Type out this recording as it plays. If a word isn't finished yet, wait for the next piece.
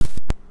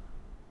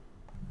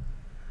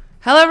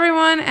Hello,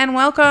 everyone, and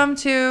welcome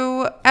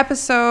to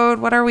episode,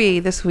 what are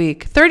we this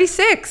week?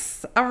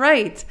 36. All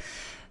right.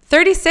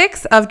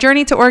 36 of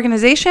Journey to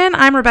Organization.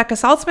 I'm Rebecca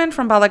Saltzman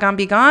from Balagan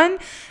Be Gone,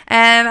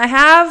 and I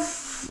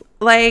have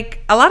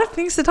a lot of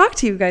things to talk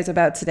to you guys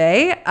about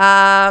today.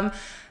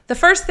 The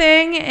first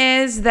thing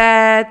is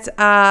that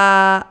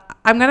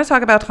I'm going to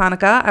talk about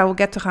Hanukkah. I will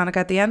get to Hanukkah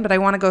at the end, but I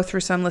want to go through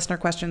some listener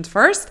questions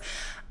first.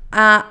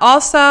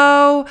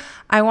 Also,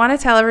 I want to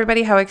tell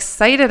everybody how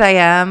excited I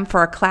am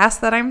for a class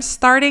that I'm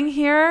starting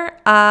here.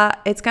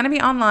 It's going to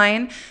be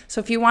online. So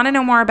if you want to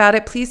know more about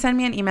it, please send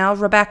me an email,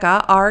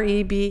 Rebecca,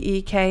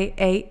 Rebekah,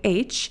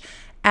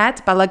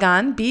 at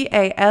Balagan,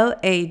 Balagan,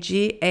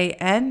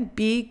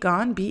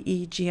 Begone,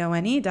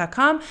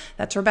 Begone.com.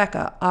 That's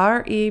Rebecca,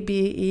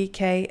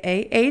 Rebekah,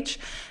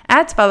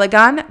 at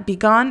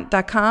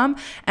balaganbegone.com.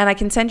 And I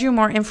can send you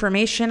more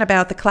information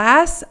about the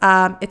class.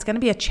 It's going to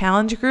be a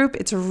challenge group.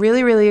 It's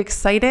really, really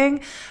exciting,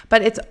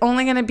 but it's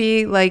only going to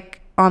be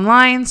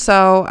online.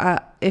 So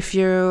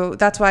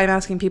that's why I'm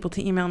asking people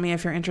to email me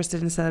if you're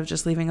interested instead of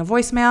just leaving a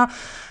voicemail.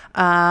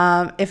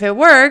 If it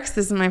works,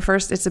 this is my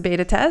first, it's a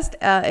beta test.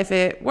 If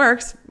it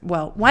works,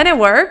 when it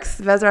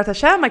works, Vezrat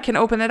Hashem, I can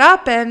open it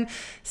up and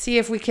see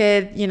if we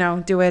could,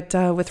 do it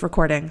with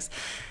recordings.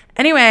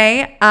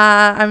 Anyway,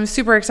 I'm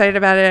super excited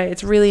about it.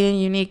 It's really a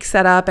unique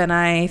setup, and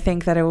I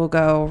think that it will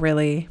go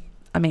really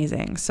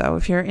amazing. So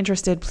if you're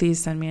interested, please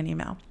send me an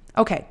email.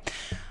 Okay.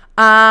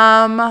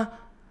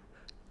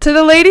 To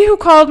the lady who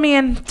called me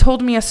and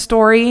told me a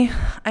story,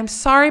 I'm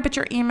sorry, but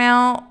your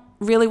email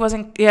really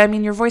wasn't,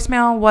 your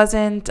voicemail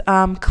wasn't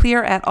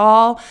clear at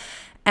all.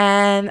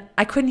 And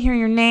I couldn't hear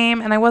your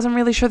name, and I wasn't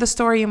really sure the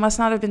story. You must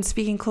not have been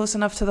speaking close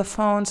enough to the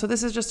phone. So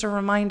this is just a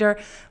reminder.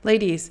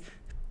 Ladies,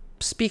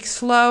 speak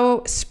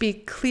slow,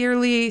 speak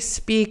clearly,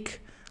 speak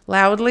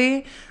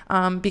loudly,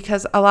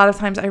 because a lot of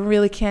times I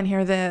really can't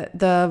hear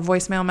the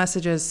voicemail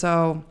messages.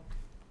 So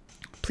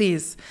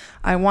please,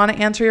 I want to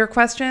answer your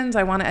questions.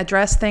 I want to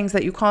address things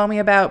that you call me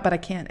about, but I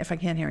can't if I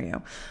can't hear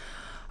you.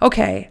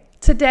 Okay.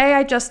 Today,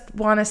 I just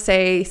want to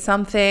say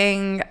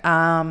something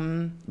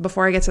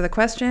before I get to the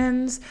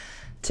questions.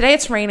 Today,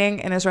 it's raining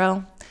in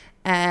Israel.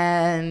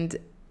 And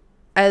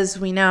as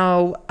we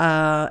know,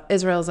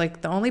 Israel is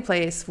the only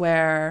place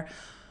where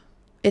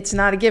it's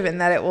not a given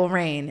that it will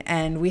rain.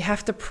 And we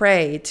have to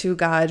pray to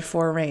God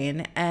for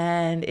rain.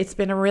 And it's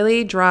been a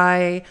really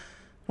dry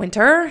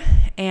winter.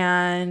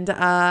 And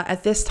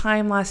at this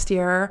time last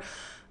year,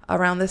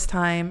 around this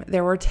time,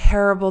 there were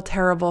terrible,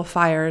 terrible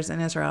fires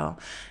in Israel.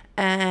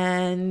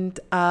 And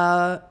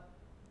I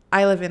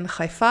live in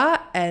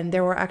Haifa, and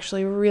there were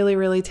actually really,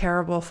 really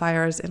terrible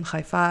fires in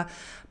Haifa.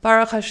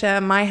 Baruch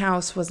Hashem, my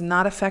house was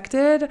not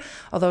affected,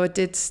 although it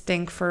did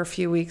stink for a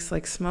few weeks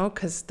like smoke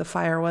because the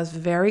fire was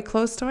very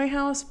close to my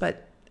house,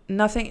 but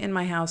nothing in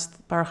my house,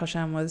 Baruch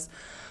Hashem, was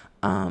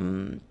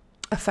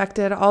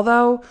affected,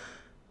 although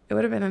it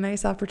would have been a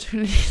nice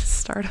opportunity to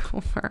start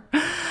over.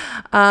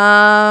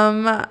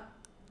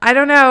 I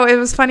don't know. It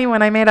was funny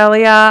when I made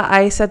Aliyah,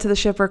 I said to the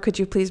shipper, could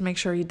you please make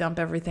sure you dump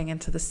everything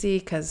into the sea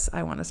because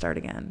I want to start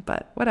again.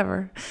 But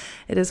whatever.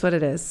 It is what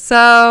it is.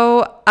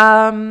 So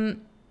I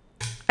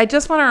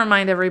just want to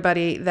remind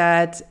everybody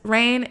that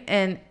rain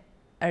in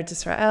Eretz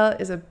Israel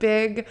is a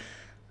big,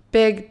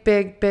 big,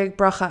 big, big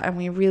bracha. And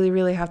we really,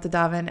 really have to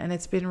daven. And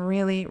it's been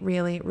really,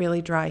 really,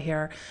 really dry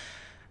here.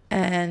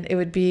 And it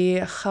would be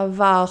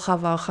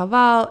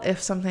chaval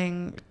if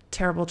something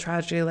terrible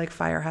tragedy like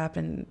fire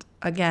happened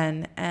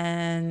again.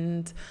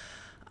 And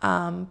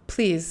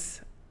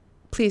please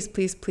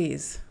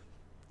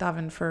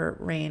daven for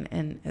rain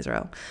in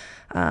Israel.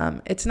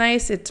 It's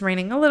nice, it's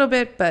raining a little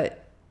bit,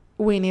 but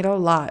we need a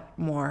lot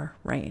more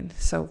rain.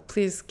 So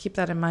please keep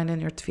that in mind in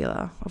your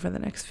tefillah over the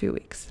next few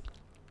weeks.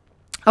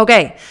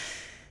 Okay,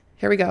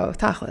 here we go,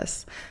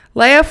 tachlis.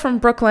 Leah from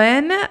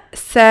Brooklyn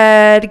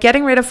said,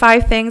 getting rid of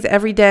 5 things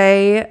every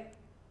day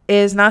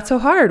is not so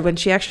hard. When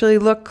she actually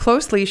looked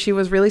closely, she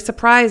was really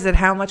surprised at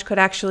how much could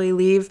actually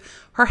leave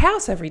her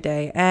house every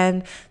day.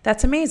 And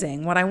that's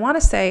amazing. What I want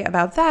to say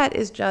about that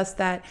is just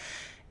that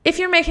if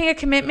you're making a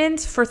commitment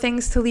for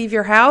things to leave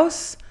your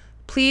house,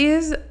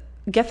 please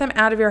get them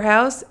out of your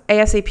house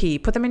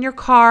ASAP. Put them in your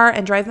car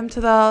and drive them to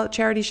the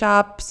charity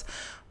shops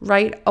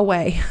right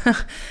away.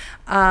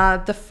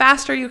 The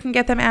faster you can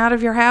get them out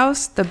of your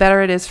house, the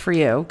better it is for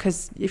you.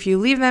 Because if you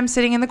leave them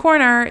sitting in the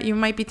corner, you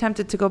might be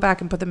tempted to go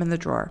back and put them in the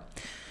drawer.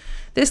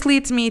 This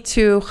leads me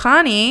to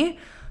Hani,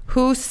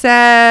 who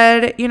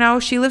said,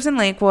 she lives in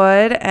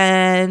Lakewood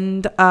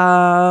and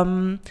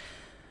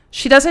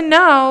she doesn't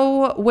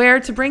know where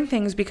to bring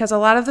things because a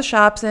lot of the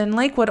shops in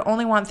Lakewood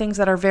only want things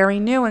that are very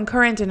new and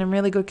current and in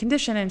really good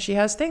condition. And she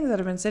has things that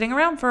have been sitting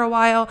around for a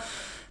while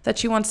that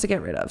she wants to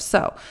get rid of.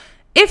 So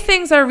if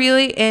things are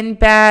really in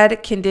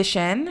bad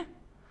condition,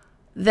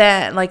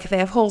 that they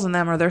have holes in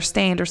them or they're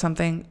stained or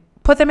something,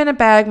 put them in a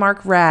bag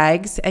marked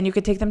rags, and you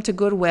could take them to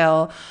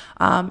Goodwill.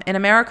 In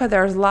America,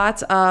 there's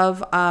lots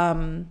of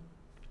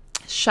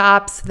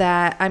shops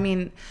that,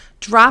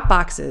 drop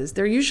boxes.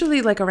 They're usually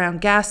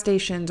around gas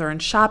stations or in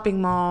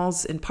shopping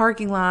malls, in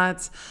parking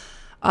lots,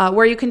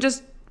 where you can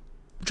just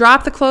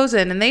drop the clothes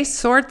in, and they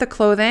sort the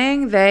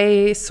clothing.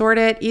 They sort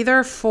it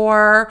either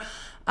for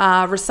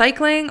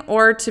recycling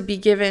or to be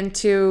given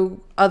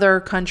to other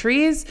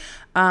countries.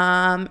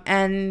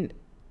 And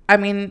I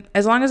mean,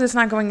 as long as it's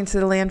not going into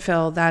the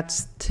landfill,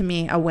 that's to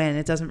me a win.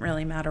 It doesn't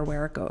really matter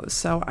where it goes.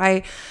 So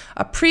I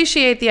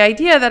appreciate the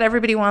idea that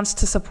everybody wants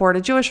to support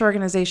a Jewish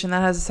organization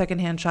that has a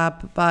secondhand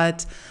shop,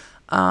 but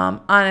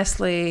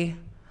honestly,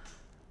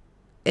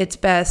 it's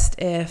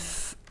best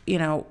if,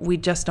 we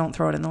just don't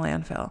throw it in the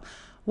landfill.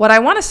 What I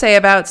want to say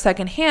about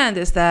secondhand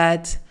is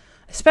that,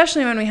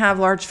 especially when we have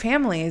large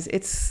families,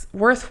 it's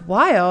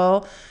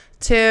worthwhile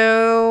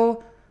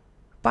to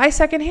buy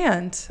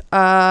secondhand.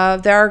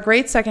 There are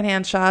great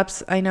secondhand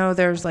shops. I know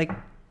there's like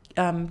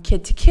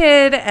Kid to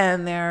Kid,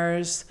 and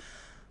there's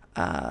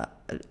a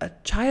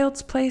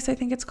Child's Place, I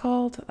think it's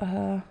called.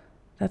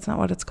 That's not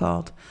what it's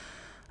called.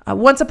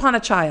 Once Upon a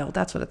Child,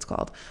 that's what it's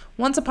called.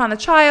 Once Upon a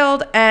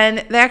Child, and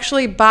they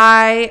actually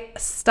buy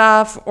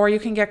stuff, or you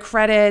can get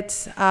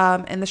credit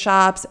in the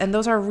shops, and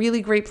those are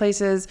really great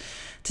places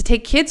to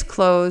take kids'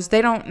 clothes.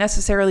 They don't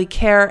necessarily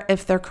care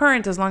if they're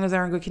current as long as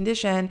they're in good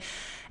condition,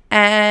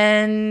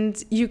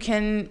 and you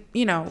can,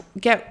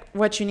 get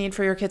what you need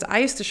for your kids. I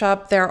used to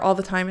shop there all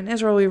the time in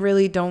Israel. We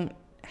really don't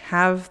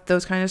have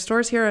those kind of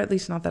stores here, at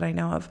least not that I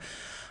know of,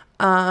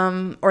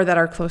 or that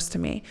are close to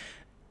me.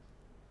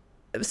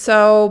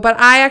 So, but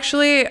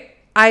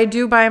I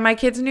do buy my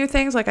kids new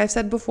things, like I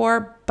said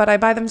before, but I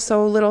buy them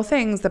so little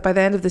things that by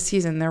the end of the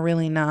season, they're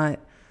really not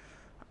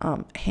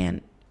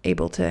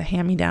able to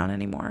hand me down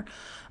anymore.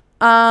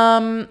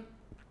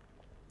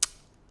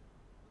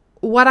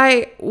 What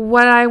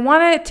I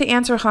wanted to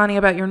answer, Hani,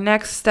 about your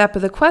next step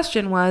of the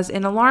question was,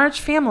 in a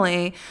large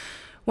family,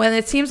 when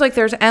it seems like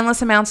there's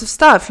endless amounts of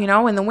stuff,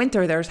 in the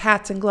winter, there's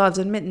hats and gloves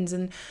and mittens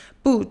and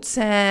boots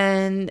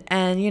and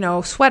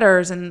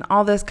sweaters and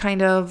all this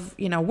kind of,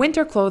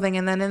 winter clothing.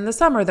 And then in the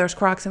summer, there's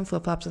Crocs and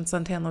flip-flops and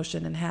suntan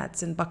lotion and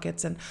hats and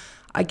buckets. And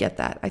I get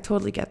that. I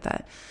totally get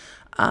that.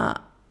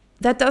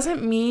 That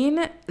doesn't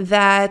mean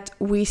that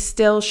we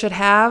still should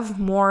have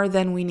more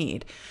than we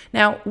need.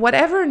 Now,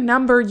 whatever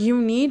number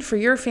you need for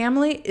your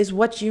family is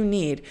what you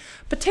need.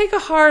 But take a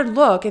hard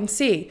look and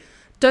see,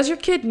 does your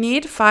kid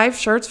need 5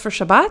 shirts for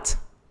Shabbat?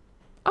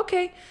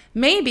 Okay,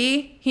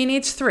 maybe he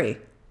needs 3.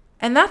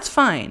 And that's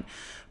fine.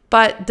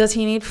 But does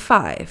he need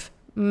 5?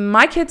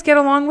 My kids get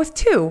along with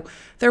 2.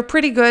 They're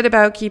pretty good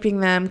about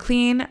keeping them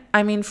clean.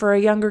 I mean, for a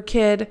younger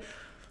kid,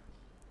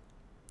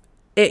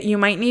 you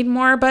might need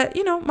more. But,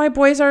 my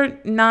boys are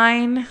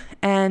 9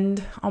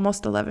 and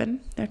almost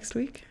 11 next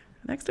week.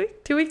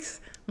 2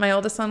 weeks. My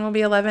oldest son will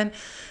be 11.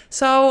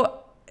 So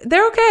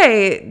they're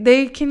okay.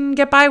 They can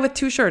get by with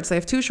 2 shirts. They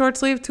have 2 short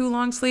sleeves, 2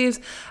 long sleeves.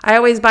 I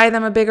always buy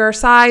them a bigger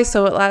size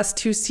so it lasts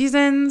 2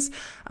 seasons.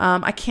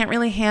 I can't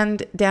really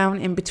hand down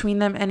in between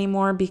them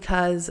anymore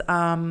because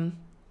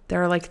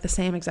they're like the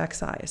same exact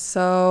size.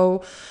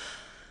 So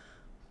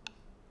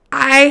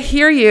I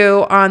hear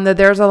you on the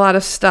there's a lot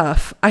of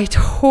stuff. I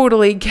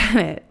totally get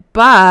it.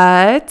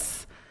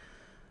 But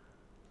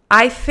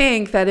I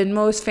think that in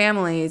most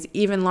families,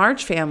 even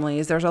large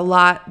families, there's a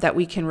lot that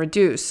we can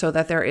reduce so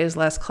that there is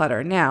less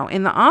clutter. Now,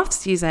 in the off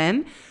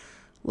season,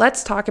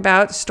 let's talk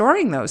about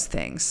storing those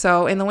things.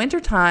 So in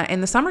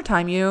the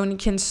summertime, you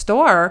can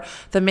store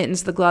the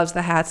mittens, the gloves,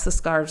 the hats, the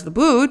scarves, the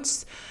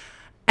boots,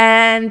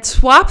 and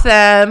swap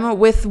them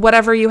with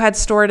whatever you had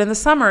stored in the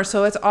summer.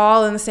 So it's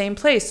all in the same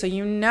place. So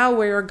you know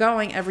where you're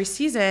going every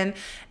season,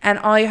 and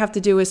all you have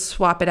to do is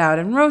swap it out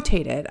and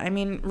rotate it. I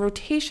mean,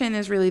 rotation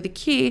is really the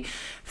key,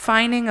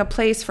 finding a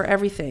place for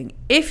everything.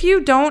 If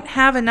you don't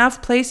have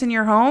enough place in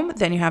your home,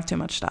 then you have too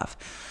much stuff.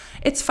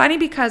 It's funny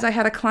because I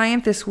had a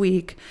client this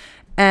week,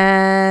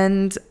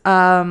 and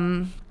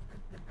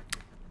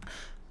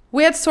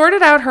we had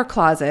sorted out her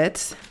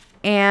closet,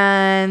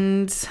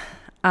 and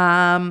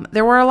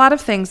there were a lot of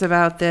things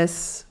about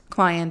this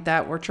client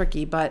that were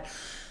tricky, but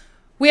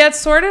we had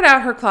sorted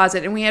out her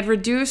closet, and we had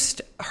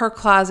reduced her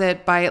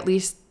closet by at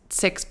least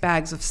 6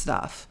 bags of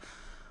stuff.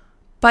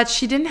 But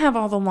she didn't have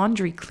all the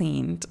laundry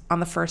cleaned on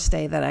the first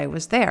day that I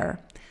was there.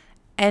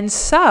 And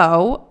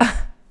so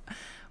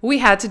we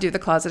had to do the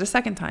closet a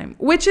second time,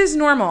 which is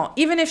normal.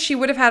 Even if she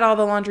would have had all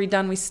the laundry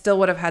done, we still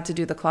would have had to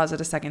do the closet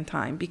a second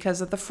time,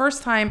 because at the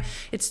first time,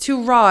 it's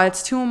too raw,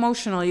 it's too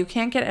emotional, you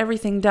can't get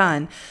everything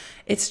done.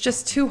 It's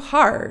just too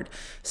hard.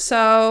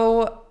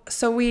 So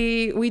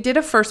we did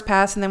a first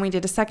pass, and then we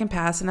did a second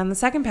pass. And on the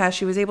second pass,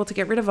 she was able to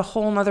get rid of a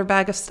whole nother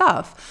bag of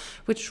stuff,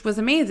 which was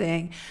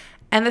amazing.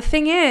 And the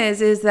thing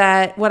is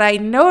that what I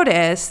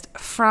noticed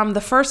from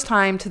the first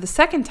time to the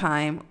second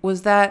time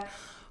was that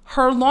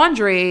her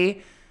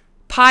laundry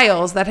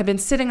piles that had been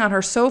sitting on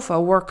her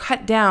sofa were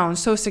cut down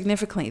so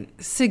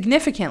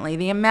significantly.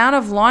 The amount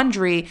of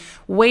laundry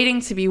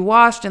waiting to be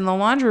washed in the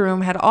laundry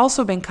room had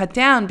also been cut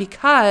down,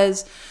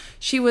 because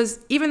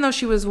even though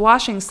she was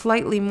washing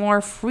slightly more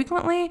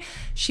frequently,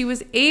 she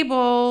was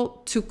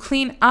able to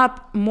clean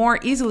up more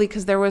easily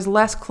because there was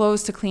less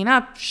clothes to clean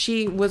up.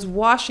 She was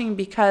washing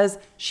because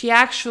she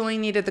actually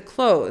needed the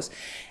clothes.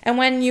 And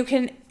when you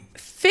can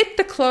fit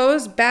the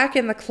clothes back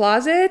in the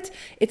closet,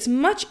 it's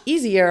much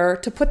easier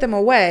to put them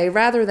away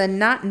rather than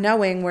not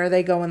knowing where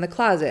they go in the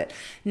closet.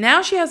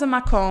 Now she has a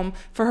makom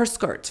for her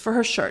skirts, for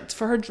her shirts,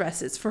 for her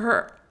dresses, for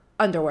her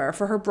underwear,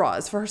 for her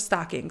bras, for her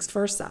stockings,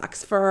 for her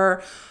socks, for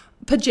her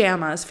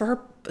pajamas, for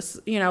her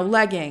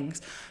leggings.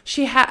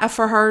 She had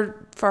for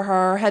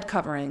her head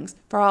coverings,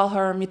 for all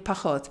her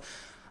mitpachot.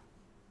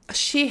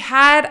 She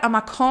had a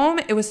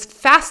makom. It was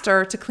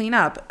faster to clean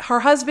up. Her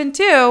husband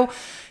too.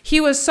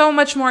 He was so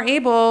much more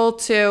able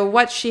to.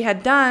 What she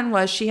had done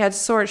was she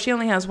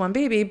only has one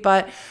baby,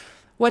 but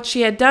what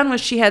she had done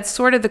was she had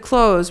sorted the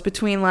clothes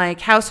between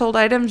like household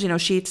items,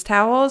 sheets,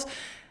 towels,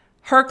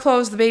 her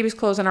clothes, the baby's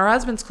clothes, and her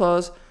husband's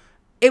clothes.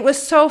 It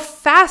was so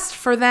fast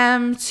for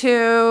them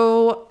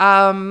to,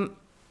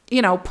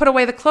 put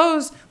away the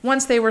clothes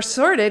once they were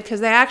sorted because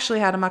they actually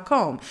had a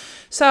makom.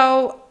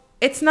 So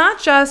it's not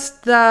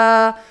just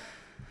the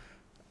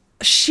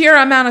sheer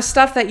amount of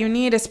stuff that you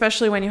need,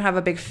 especially when you have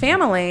a big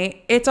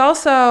family. It's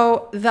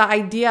also the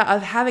idea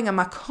of having a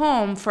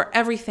makom for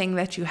everything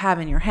that you have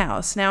in your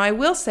house. Now, I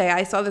will say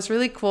I saw this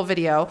really cool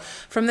video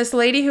from this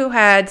lady who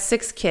had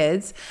 6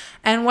 kids.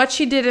 And what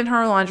she did in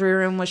her laundry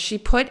room was she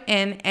put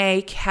in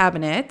a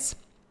cabinet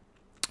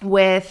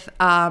with,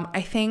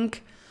 I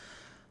think,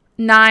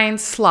 9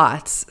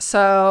 slots.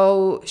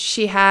 So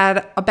she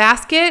had a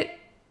basket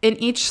in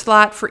each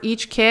slot for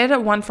each kid,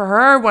 one for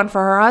her, one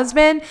for her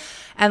husband,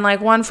 and like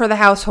one for the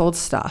household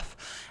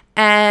stuff.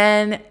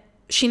 And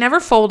she never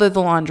folded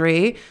the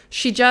laundry.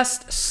 She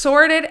just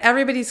sorted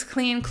everybody's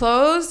clean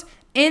clothes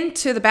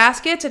into the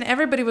baskets, and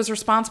everybody was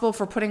responsible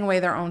for putting away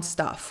their own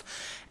stuff.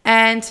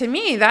 And to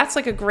me, that's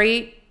like a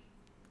great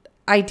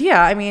idea.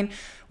 I mean,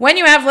 when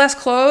you have less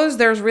clothes,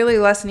 there's really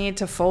less need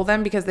to fold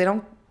them because they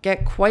don't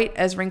get quite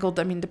as wrinkled.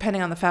 I mean,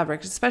 depending on the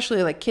fabric,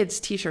 especially like kids'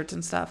 t-shirts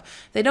and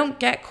stuff, they don't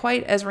get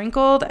quite as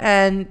wrinkled.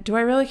 And do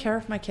I really care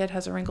if my kid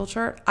has a wrinkled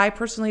shirt? I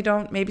personally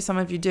don't. Maybe some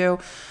of you do.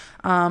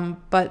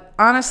 But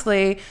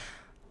honestly,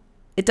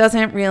 it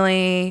doesn't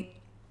really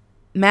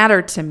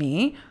matter to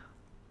me.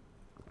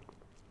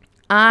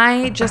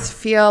 I just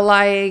feel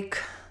like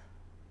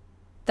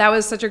that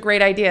was such a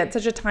great idea. It's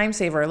such a time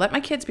saver. Let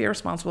my kids be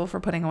responsible for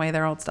putting away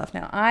their old stuff.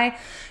 Now, I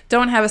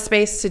don't have a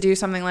space to do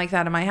something like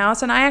that in my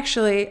house, and I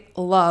actually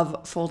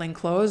love folding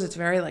clothes. It's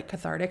very like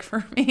cathartic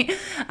for me.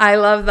 I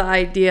love the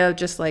idea of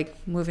just like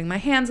moving my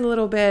hands a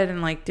little bit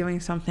and like doing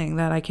something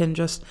that I can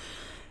just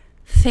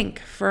think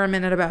for a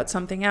minute about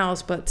something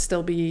else, but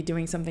still be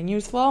doing something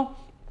useful.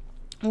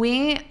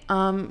 We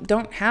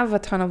don't have a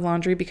ton of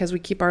laundry because we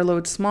keep our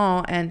load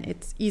small, and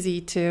it's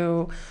easy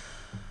to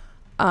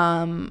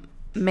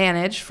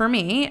manage for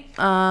me.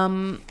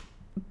 But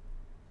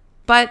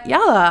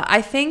yalla,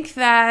 I think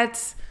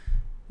that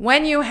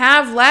when you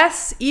have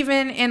less,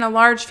 even in a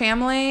large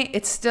family,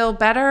 it's still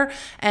better.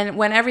 And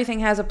when everything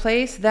has a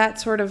place,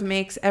 that sort of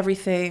makes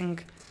everything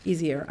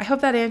easier. I hope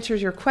that answers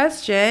your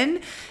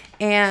question,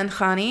 and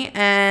Chani,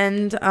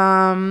 and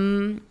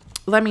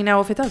let me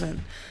know if it doesn't.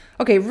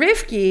 Okay,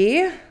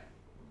 Rivki.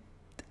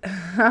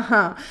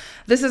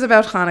 This is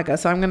about Hanukkah,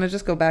 so I'm going to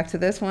just go back to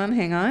this one.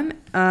 Hang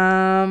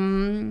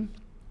on.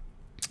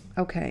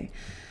 Okay.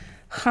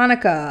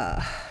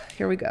 Hanukkah.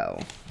 Here we go.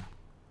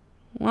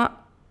 What?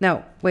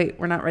 No, wait,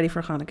 we're not ready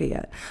for Hanukkah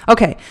yet.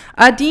 Okay.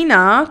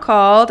 Adina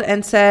called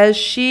and says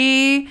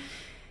she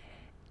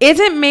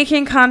isn't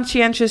making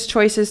conscientious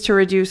choices to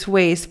reduce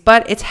waste,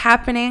 but it's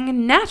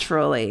happening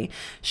naturally.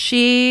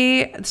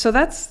 So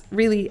that's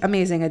really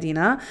amazing,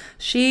 Adina.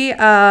 She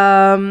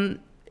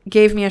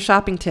gave me a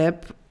shopping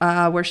tip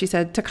where she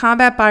said to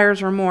combat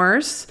buyer's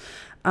remorse,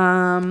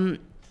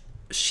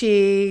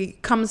 she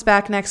comes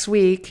back next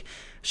week.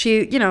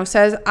 She,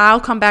 says, I'll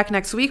come back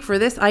next week for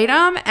this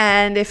item.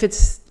 And if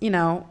it's,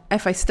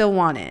 if I still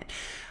want it.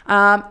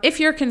 If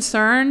you're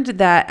concerned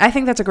that, I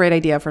think that's a great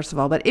idea, first of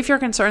all, but if you're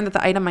concerned that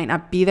the item might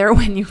not be there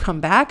when you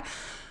come back,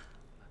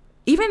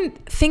 even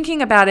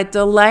thinking about it,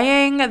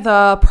 delaying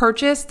the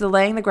purchase,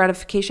 delaying the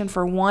gratification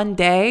for one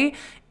day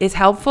is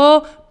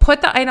helpful.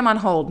 Put the item on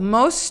hold.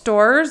 Most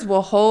stores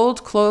will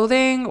hold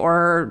clothing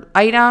or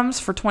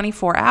items for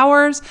 24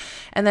 hours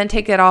and then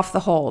take it off the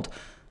hold.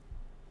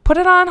 Put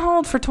it on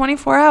hold for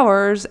 24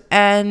 hours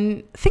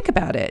and think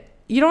about it.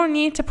 You don't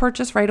need to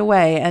purchase right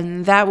away,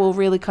 and that will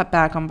really cut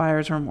back on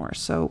buyer's remorse.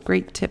 So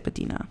great tip,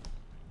 Adina.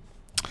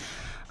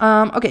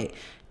 Okay,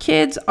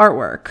 kids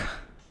artwork.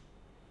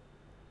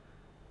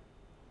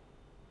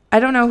 I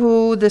don't know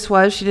who this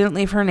was. She didn't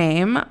leave her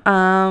name.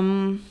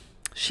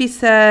 She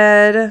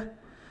said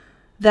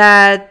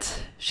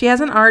that she has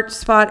an art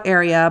spot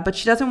area, but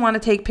she doesn't want to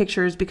take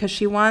pictures because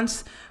she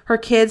wants her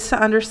kids to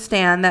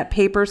understand that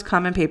papers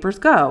come and papers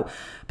go.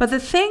 But the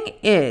thing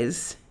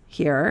is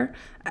here,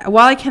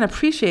 while I can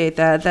appreciate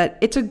that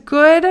it's a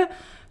good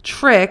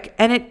trick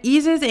and it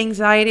eases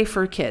anxiety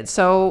for kids.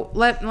 So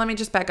let me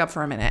just back up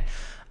for a minute.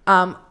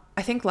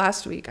 I think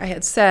last week I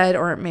had said,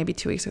 or maybe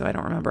 2 weeks ago, I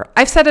don't remember.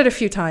 I've said it a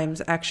few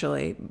times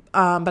actually,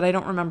 but I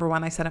don't remember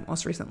when I said it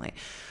most recently.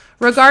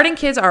 Regarding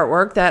kids'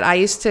 artwork, that I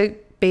used to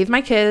bathe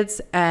my kids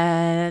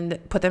and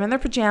put them in their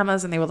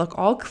pajamas and they would look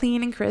all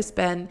clean and crisp.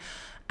 And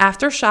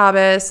after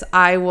Shabbos,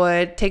 I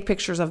would take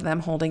pictures of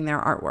them holding their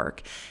artwork.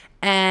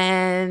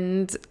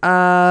 And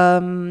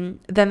then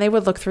they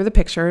would look through the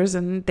pictures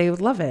and they would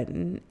love it.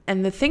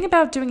 And the thing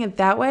about doing it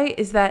that way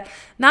is that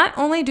not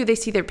only do they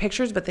see their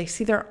pictures, but they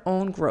see their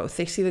own growth.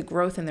 They see the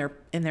growth in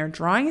their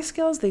drawing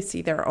skills. They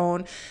see their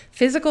own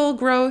physical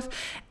growth.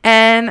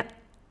 And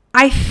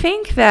I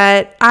think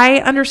that I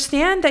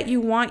understand that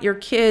you want your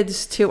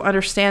kids to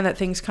understand that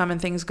things come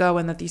and things go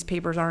and that these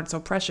papers aren't so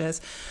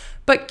precious.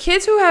 But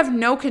kids who have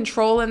no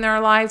control in their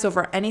lives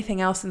over anything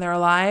else in their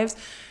lives,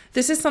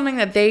 this is something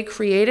that they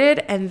created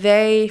and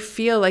they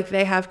feel like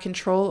they have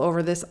control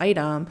over this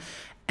item,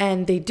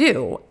 and they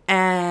do.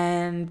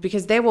 And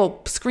because they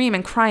will scream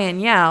and cry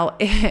and yell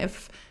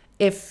if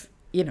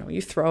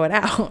you throw it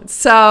out.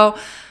 So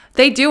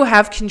they do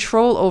have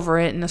control over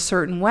it in a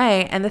certain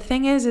way. And the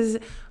thing is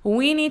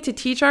we need to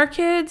teach our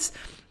kids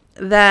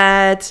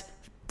that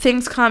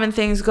things come and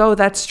things go.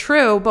 That's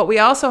true. But we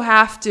also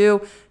have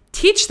to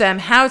teach them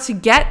how to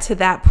get to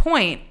that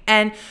point.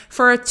 And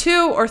for a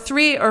 2 or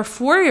 3 or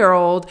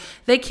 4-year-old,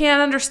 they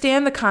can't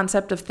understand the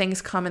concept of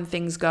things come and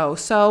things go.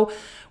 So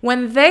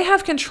when they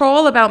have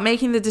control about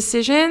making the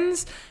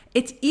decisions,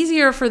 it's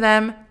easier for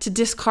them to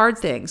discard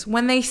things.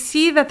 When they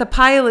see that the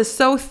pile is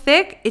so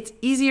thick, it's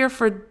easier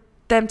for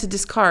them to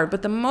discard.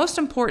 But the most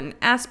important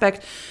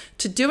aspect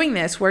to doing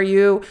this, where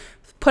you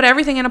put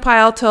everything in a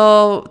pile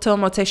till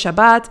Motzei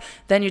Shabbat,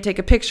 then you take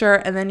a picture,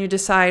 and then you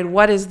decide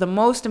what is the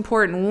most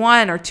important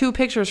 1 or 2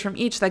 pictures from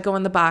each that go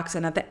in the box.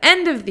 And at the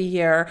end of the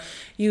year,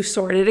 you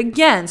sort it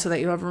again so that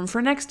you have room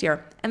for next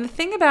year. And the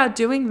thing about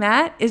doing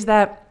that is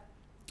that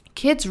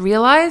kids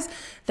realize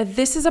that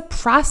this is a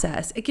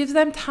process. It gives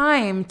them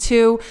time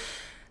to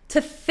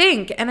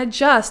think and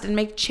adjust and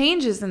make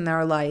changes in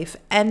their life.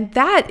 And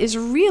that is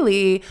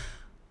really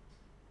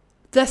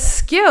the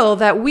skill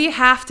that we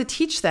have to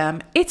teach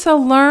them. It's a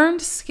learned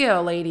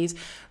skill, ladies.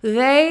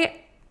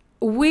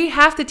 We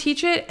have to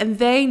teach it, and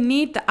they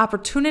need the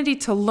opportunity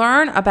to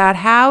learn about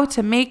how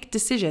to make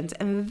decisions.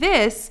 And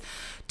this,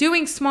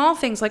 doing small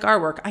things like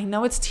artwork, I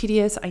know it's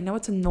tedious, I know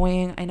it's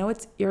annoying, I know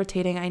it's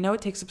irritating, I know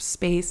it takes up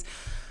space,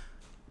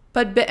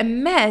 but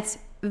be'emet,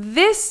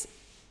 this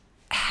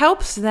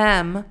helps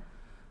them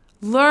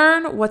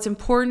learn what's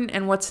important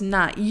and what's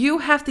not. You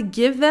have to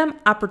give them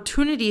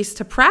opportunities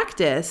to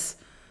practice,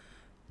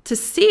 to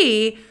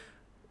see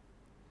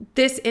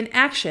this in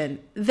action.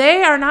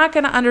 They are not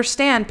going to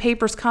understand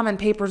papers come and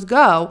papers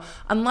go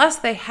unless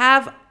they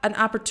have an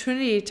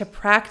opportunity to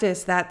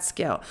practice that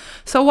skill.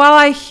 So while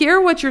I hear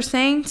what you're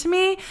saying to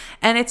me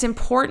and it's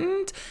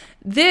important,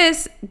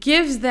 this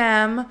gives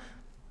them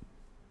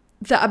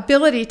the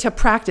ability to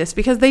practice,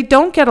 because they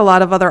don't get a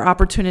lot of other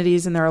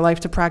opportunities in their life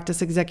to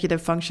practice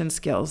executive function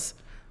skills.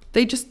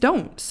 They just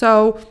don't.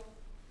 So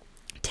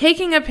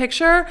taking a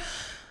picture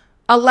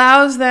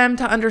allows them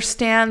to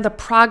understand the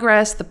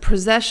progress, the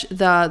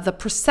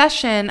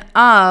procession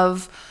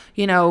of,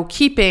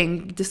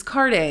 keeping,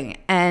 discarding,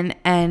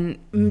 and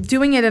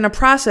doing it in a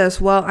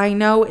process. Well, I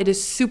know it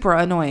is super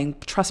annoying.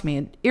 Trust me,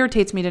 it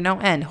irritates me to no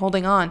end,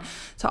 holding on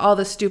to all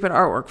this stupid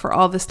artwork for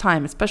all this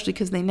time, especially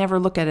because they never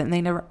look at it and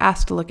they never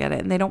ask to look at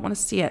it and they don't want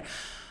to see it.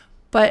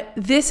 But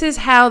this is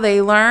how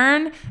they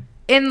learn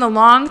in the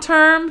long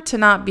term to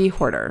not be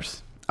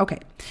hoarders. Okay,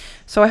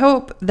 so I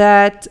hope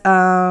that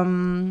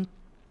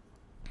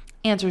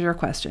answers your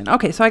question.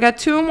 Okay, so I got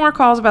 2 more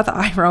calls about the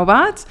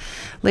iRobots.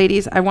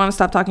 Ladies, I want to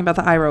stop talking about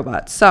the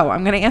iRobot. So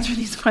I'm going to answer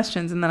these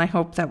questions, and then I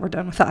hope that we're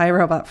done with the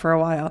iRobot for a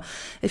while.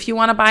 If you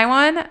want to buy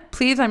one,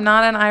 please, I'm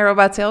not an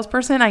iRobot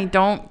salesperson. I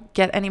don't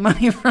get any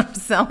money from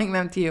selling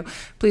them to you.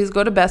 Please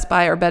go to Best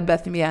Buy or Bed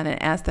Bath & Beyond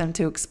and ask them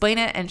to explain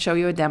it and show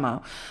you a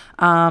demo.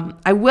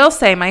 I will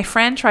say my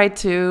friend tried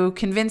to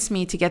convince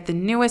me to get the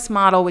newest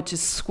model, which is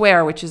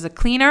Square, which is a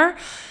cleaner.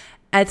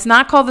 It's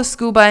not called the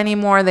Scuba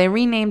anymore. They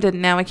renamed it.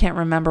 Now I can't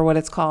remember what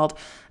it's called.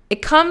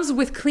 It comes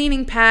with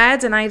cleaning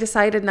pads, and I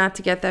decided not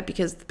to get that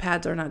because the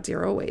pads are not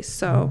zero waste.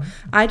 So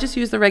I just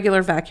use the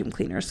regular vacuum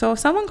cleaner. So if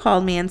someone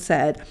called me and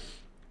said,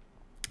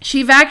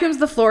 she vacuums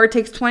the floor, it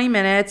takes 20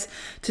 minutes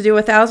to do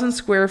 1,000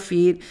 square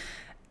feet.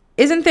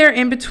 Isn't there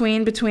in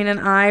between an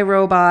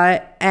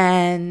iRobot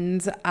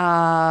and,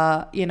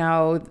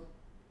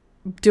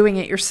 doing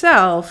it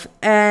yourself?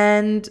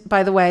 And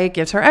by the way, it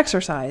gives her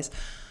exercise.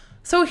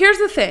 So here's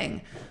the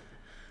thing.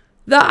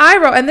 The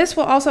iRobot, and this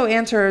will also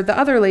answer the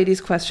other lady's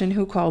question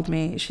who called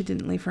me. She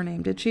didn't leave her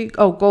name, did she?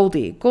 Oh,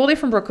 Goldie. Goldie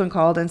from Brooklyn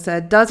called and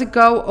said, does it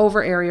go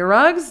over area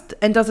rugs?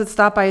 And does it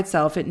stop by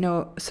itself?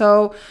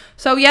 So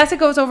yes, it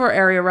goes over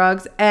area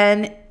rugs.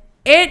 And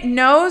it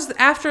knows,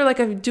 after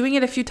doing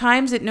it a few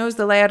times, it knows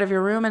the layout of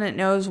your room and it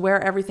knows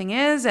where everything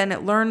is, and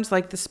it learns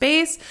the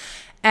space.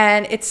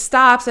 And it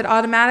stops, it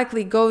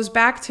automatically goes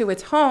back to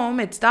its home,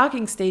 its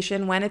docking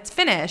station, when it's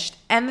finished.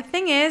 And the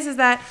thing is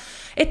that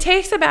it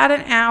takes about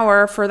an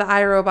hour for the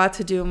iRobot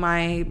to do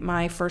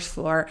my first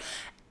floor.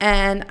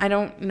 And I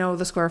don't know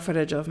the square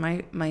footage of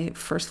my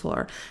first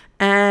floor.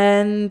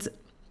 And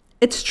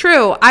it's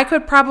true, I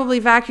could probably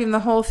vacuum the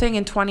whole thing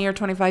in 20 or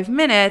 25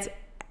 minutes,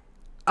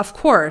 of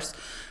course.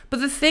 But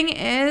the thing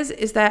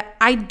is that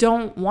I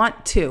don't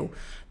want to.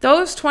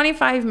 Those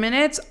 25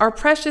 minutes are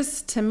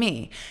precious to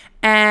me.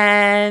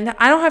 And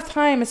I don't have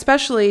time,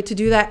 especially to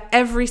do that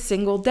every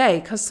single day.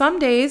 Because some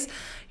days,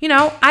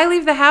 I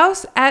leave the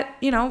house at,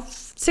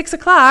 6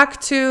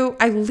 o'clock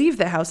I leave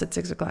the house at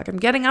 6 o'clock. I'm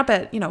getting up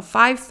at,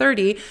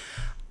 5:30.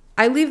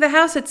 I leave the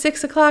house at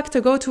 6 o'clock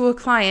to go to a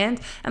client,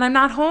 and I'm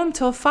not home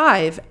till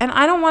 5. And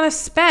I don't want to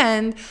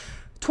spend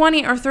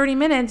 20 or 30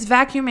 minutes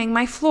vacuuming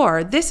my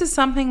floor. This is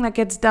something that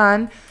gets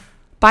done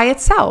by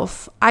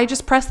itself. I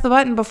just press the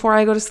button before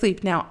I go to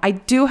sleep. Now, I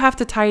do have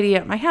to tidy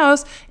up my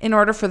house in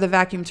order for the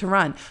vacuum to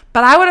run,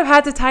 but I would have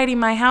had to tidy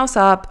my house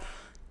up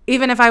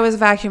even if I was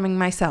vacuuming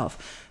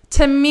myself.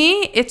 To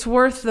me, it's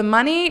worth the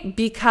money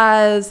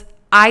because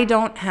I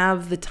don't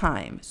have the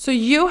time. So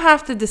you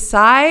have to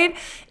decide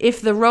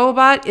if the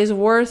robot is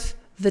worth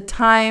the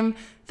time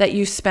that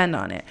you spend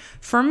on it.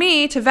 For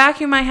me, to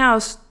vacuum my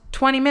house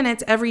 20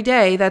 minutes every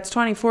day, that's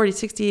 20, 40,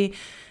 60,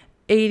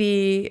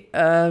 80,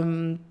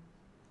 100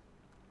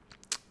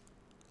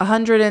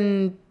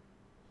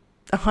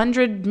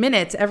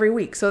 minutes every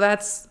week. So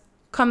that's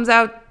comes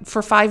out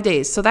for 5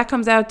 days. So that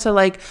comes out to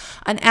like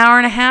an hour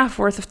and a half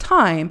worth of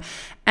time.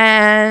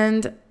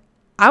 And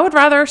I would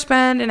rather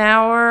spend an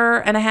hour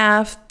and a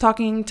half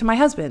talking to my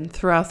husband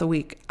throughout the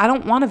week. I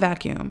don't want to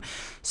vacuum.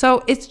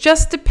 So it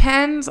just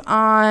depends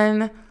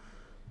on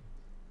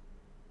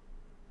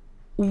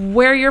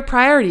where your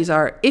priorities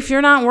are. If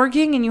you're not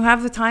working and you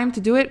have the time to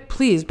do it,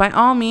 please, by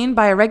all means,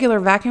 buy a regular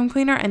vacuum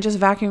cleaner and just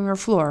vacuum your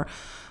floor.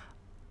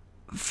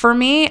 For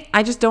me,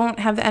 I just don't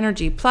have the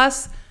energy.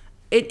 Plus,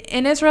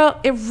 in Israel,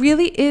 it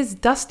really is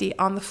dusty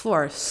on the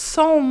floor.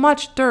 So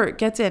much dirt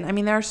gets in. I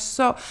mean,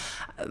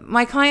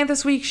 my client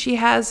this week, she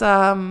has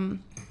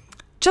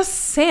just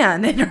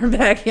sand in her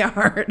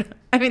backyard.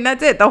 I mean,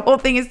 that's it. The whole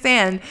thing is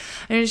sand.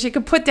 I mean, she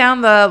could put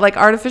down the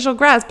artificial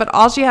grass, but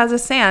all she has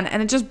is sand,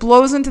 and it just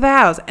blows into the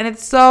house. And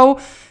it's so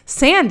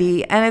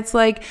sandy, and it's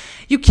like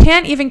you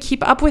can't even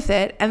keep up with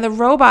it, and the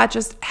robot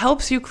just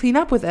helps you clean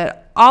up with it.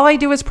 All I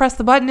do is press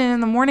the button, and in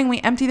the morning we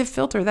empty the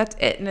filter. That's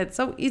it. And it's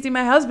so easy.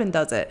 My husband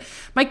does it.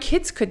 My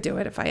kids could do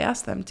it if I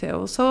asked them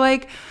to. So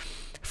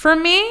for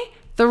me,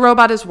 the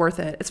robot is worth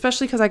it,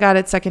 especially because I got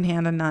it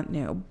secondhand and not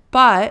new.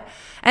 But,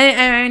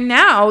 and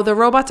now the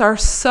robots are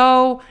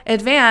so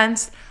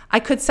advanced, I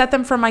could set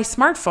them from my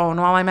smartphone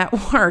while I'm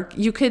at work.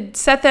 You could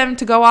set them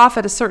to go off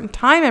at a certain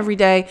time every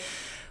day.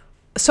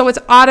 So it's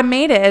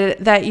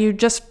automated that you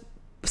just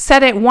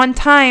set it one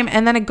time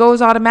and then it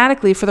goes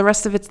automatically for the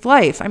rest of its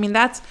life. I mean,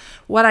 that's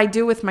what I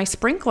do with my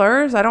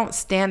sprinklers. I don't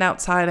stand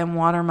outside and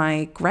water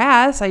my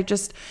grass. I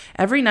just,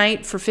 every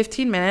night for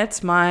 15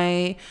 minutes,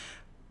 my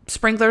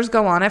sprinklers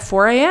go on at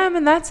 4 a.m.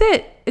 and that's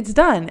it. It's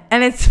done.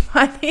 And it's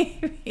funny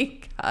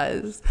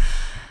because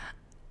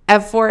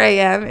at 4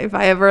 a.m., if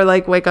I ever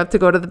wake up to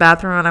go to the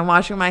bathroom and I'm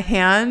washing my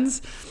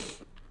hands,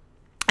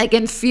 I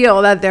can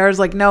feel that there's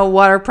no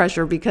water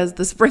pressure because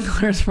the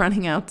sprinkler is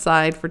running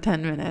outside for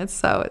 10 minutes.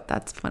 So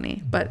that's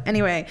funny. But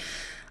anyway,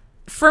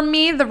 for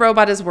me, the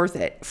robot is worth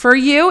it. For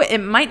you, it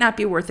might not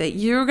be worth it.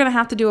 You're going to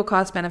have to do a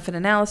cost-benefit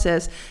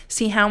analysis,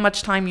 see how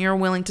much time you're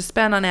willing to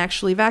spend on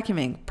actually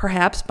vacuuming.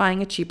 Perhaps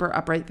buying a cheaper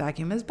upright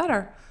vacuum is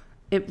better.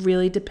 It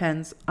really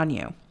depends on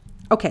you.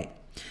 Okay.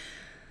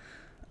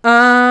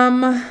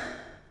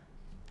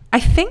 I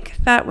think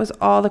that was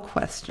all the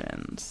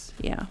questions.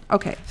 Yeah.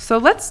 Okay. So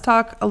let's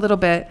talk a little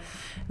bit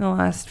in the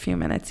last few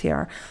minutes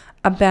here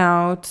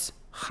about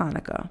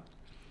Hanukkah.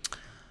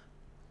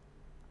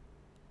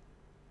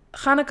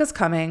 Hanukkah's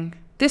coming.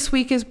 This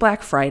week is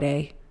Black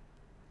Friday.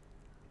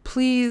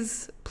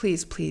 Please,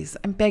 please, please,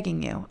 I'm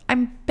begging you,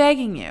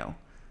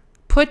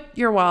 put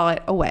your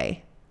wallet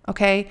away,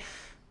 okay?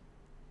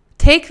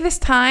 Take this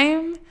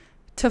time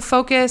to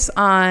focus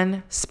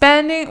on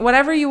spending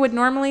whatever you would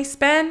normally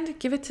spend,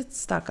 give it to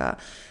tzedakah.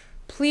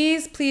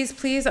 Please, please,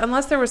 please,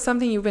 unless there was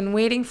something you've been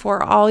waiting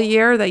for all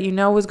year that you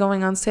know was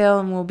going on sale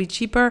and will be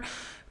cheaper,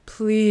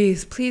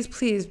 please, please,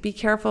 please be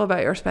careful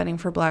about your spending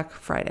for Black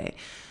Friday.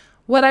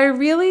 What I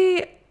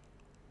really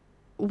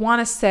want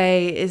to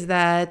say is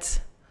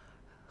that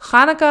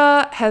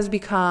Hanukkah has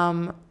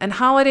become, and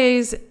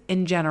holidays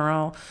in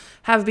general,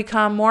 have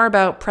become more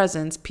about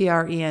presents,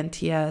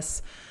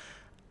 presents,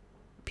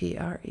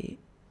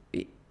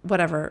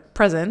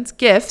 presents,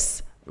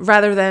 gifts,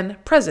 rather than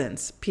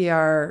presents,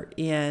 presence,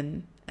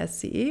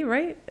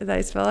 right? Did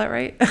I spell that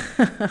right?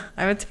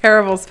 I'm a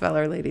terrible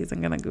speller, ladies.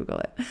 I'm going to Google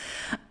it.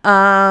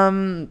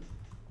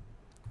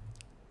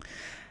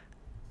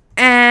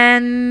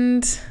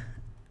 And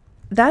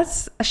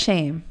that's a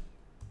shame.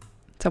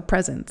 So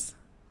presents,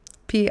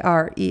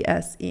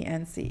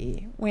 presence.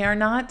 We are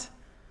not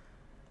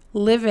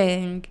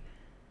living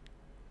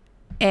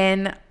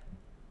in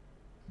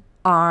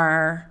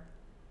our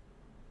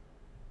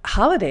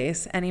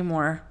holidays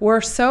anymore.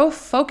 We're so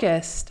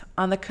focused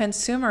on the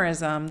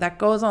consumerism that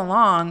goes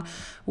along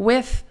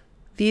with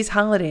these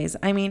holidays.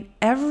 I mean,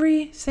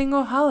 every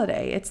single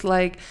holiday, it's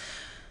in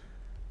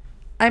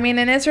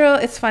Israel,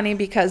 it's funny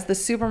because the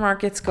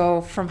supermarkets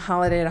go from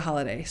holiday to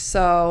holiday.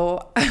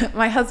 So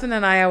my husband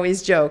and I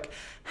always joke,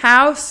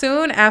 how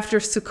soon after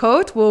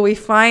Sukkot will we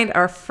find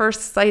our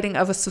first sighting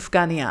of a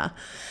sufgania?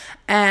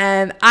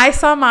 And I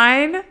saw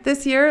mine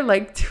this year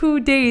like 2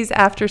 days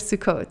after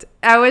Sukkot.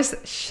 I was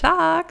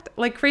shocked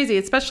like crazy,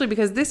 especially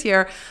because this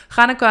year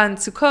Hanukkah and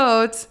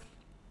Sukkot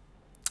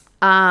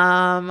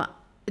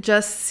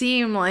just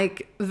seem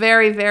like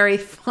very, very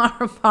far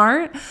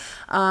apart.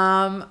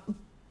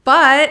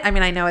 But I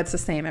mean, I know it's the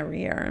same every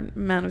year,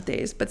 amount of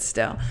days, but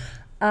still.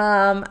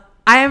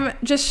 I'm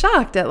just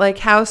shocked at like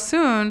how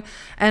soon,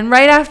 and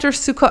right after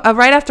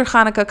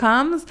Hanukkah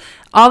comes,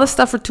 all the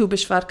stuff for Tu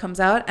B'Shvat comes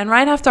out, and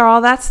right after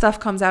all that stuff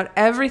comes out,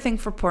 everything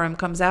for Purim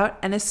comes out,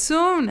 and as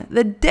soon,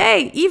 the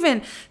day,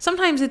 even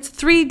sometimes it's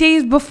 3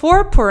 days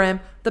before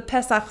Purim, the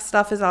Pesach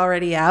stuff is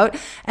already out,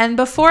 and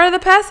before the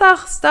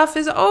Pesach stuff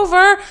is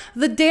over,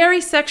 the dairy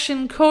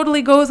section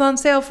totally goes on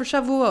sale for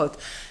Shavuot,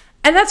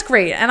 and that's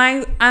great, and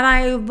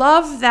I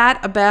love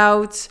that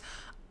about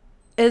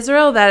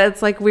Israel, that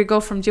it's like we go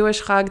from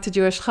Jewish Chag to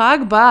Jewish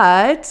Chag,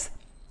 but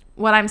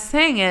what I'm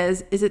saying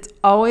is it's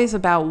always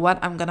about what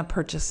I'm going to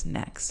purchase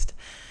next.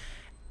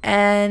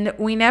 And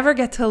we never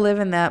get to live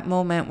in that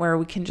moment where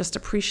we can just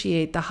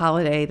appreciate the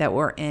holiday that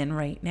we're in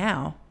right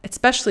now,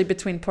 especially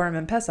between Purim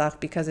and Pesach,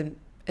 because in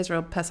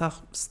Israel, Pesach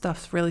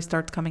stuff really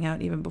starts coming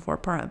out even before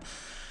Purim.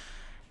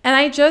 And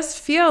I just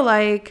feel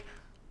like,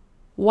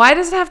 why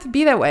does it have to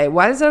be that way?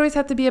 Why does it always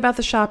have to be about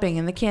the shopping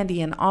and the candy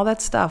and all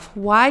that stuff?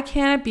 Why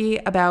can't it be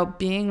about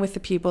being with the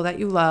people that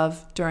you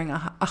love during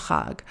a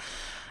Chag?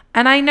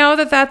 And I know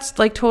that that's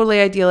like totally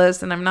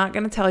idealist, and I'm not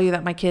going to tell you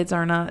that my kids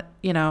are not,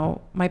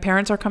 my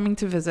parents are coming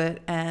to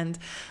visit, and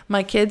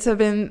my kids have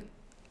been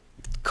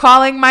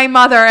calling my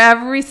mother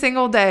every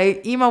single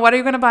day. Ima, what are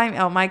you going to buy me?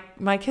 Oh,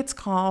 my kids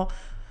call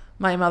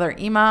my mother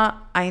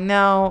Ima. I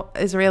know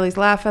Israelis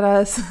laugh at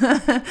us.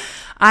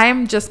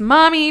 I'm just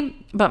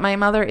mommy, but my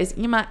mother is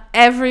Ima.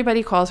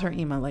 Everybody calls her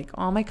Ima. Like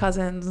all my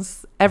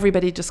cousins,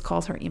 everybody just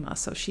calls her Ima.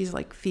 So she's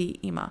like the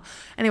Ima.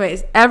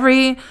 Anyways,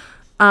 every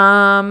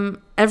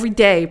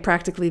day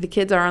practically the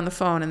kids are on the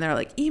phone and they're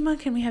like, Ima,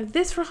 can we have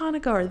this for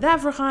Hanukkah or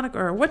that for Hanukkah,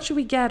 or what should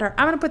we get? Or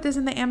I'm going to put this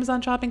in the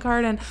Amazon shopping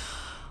cart, and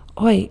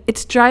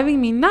it's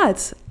driving me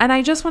nuts. And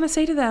I just want to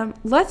say to them,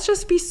 let's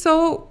just be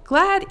so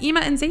glad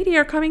Ima and Zadie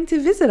are coming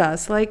to visit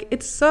us. Like,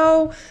 it's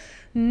so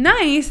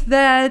nice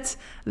that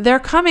they're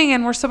coming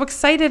and we're so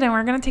excited and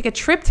we're going to take a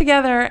trip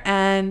together.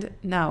 And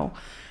no,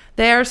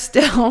 they're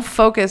still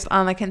focused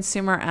on the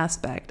consumer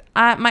aspect.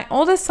 My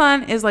oldest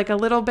son is like a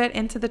little bit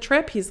into the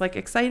trip. He's like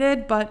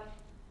excited, but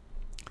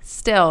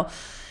still,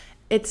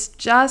 it's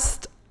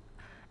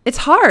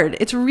hard.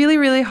 It's really,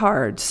 really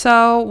hard.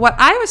 So what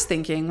I was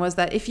thinking was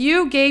that if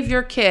you gave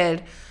your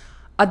kid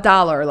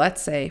 $1,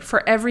 let's say,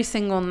 for every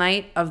single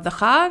night of the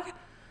Chag,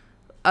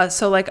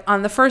 so like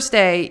on the first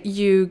day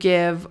you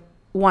give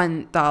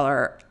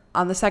 $1,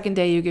 on the second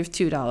day you give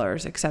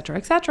 $2, etc.,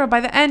 etc.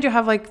 By the end you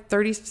have like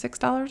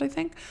 $36, I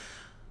think,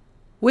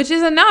 which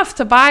is enough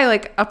to buy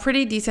like a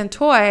pretty decent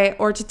toy,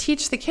 or to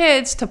teach the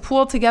kids to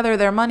pool together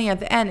their money at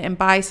the end and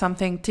buy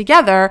something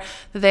together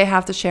that they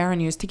have to share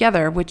and use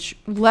together, which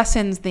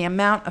lessens the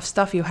amount of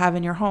stuff you have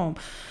in your home.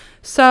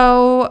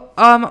 So,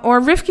 or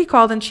Rivki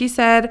called and she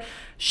said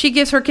she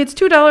gives her kids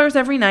 $2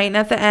 every night, and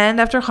at the end,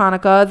 after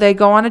Hanukkah, they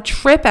go on a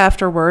trip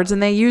afterwards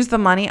and they use the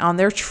money on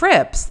their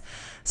trips.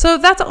 So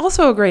that's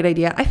also a great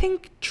idea. I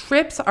think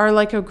trips are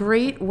like a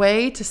great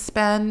way to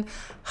spend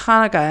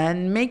Hanukkah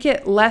and make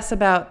it less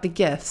about the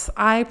gifts.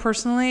 I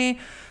personally,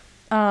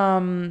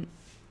 I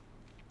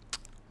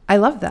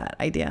love that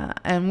idea.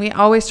 And we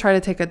always try to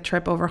take a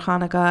trip over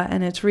Hanukkah,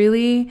 and it's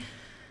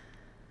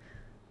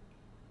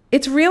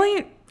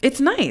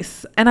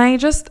nice. And I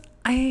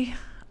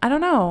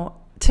don't know.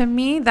 To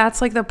me,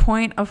 that's like the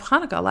point of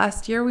Hanukkah.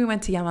 Last year we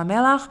went to Yam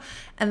HaMelech,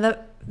 and the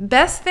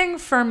best thing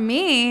for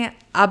me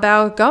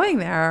about going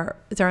there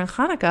during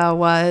Hanukkah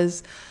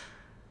was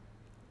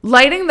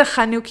lighting the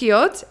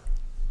Chanukiot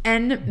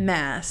en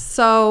masse.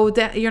 So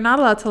you're not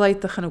allowed to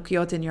light the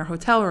Chanukiot in your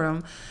hotel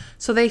room.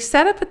 So they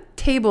set up a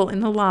table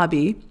in the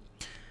lobby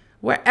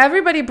where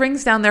everybody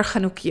brings down their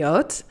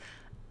Chanukiot,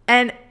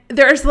 and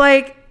there's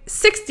like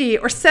 60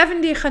 or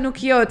 70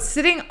 Chanukiot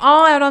sitting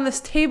all out on this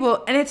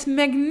table, and it's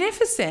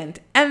magnificent.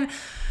 And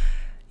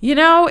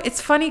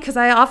it's funny because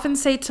I often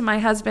say to my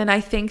husband,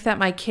 I think that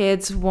my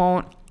kids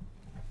won't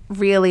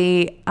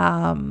really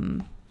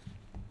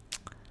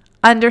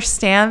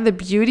understand the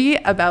beauty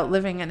about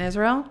living in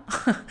Israel.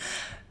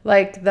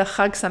 Like the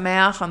Chag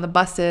Sameach on the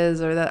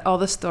buses, or that all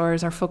the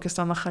stores are focused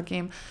on the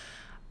Chagim.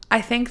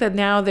 I think that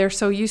now they're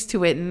so used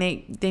to it, and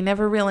they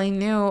never really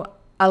knew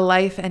a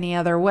life any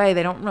other way.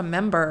 They don't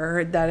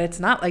remember that it's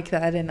not like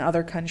that in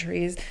other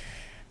countries.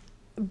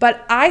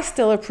 But I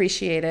still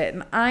appreciate it,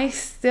 and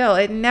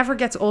it never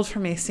gets old for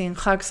me seeing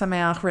Chag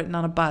Sameach written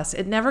on a bus.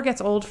 It never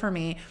gets old for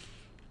me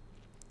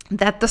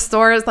that the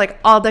store is like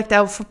all decked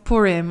out for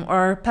Purim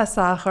or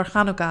Pesach or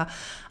Hanukkah.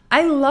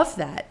 I love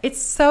that.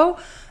 It's so,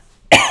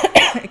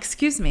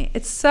 excuse me,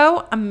 it's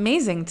so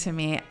amazing to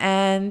me,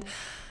 and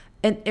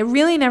it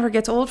really never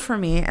gets old for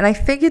me. And I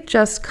think it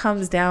just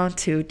comes down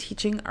to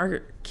teaching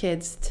our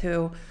kids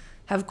to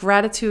have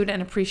gratitude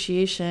and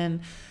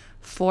appreciation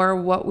for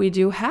what we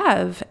do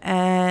have.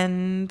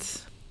 And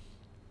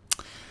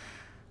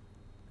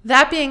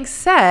that being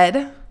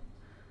said,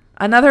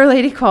 another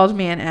lady called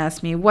me and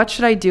asked me, what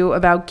should I do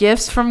about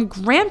gifts from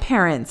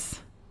grandparents?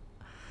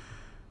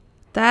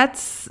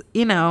 That's,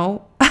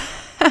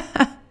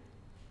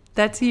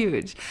 that's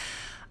huge.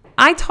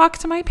 I talk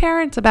to my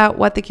parents about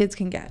what the kids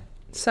can get.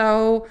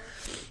 So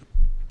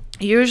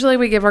usually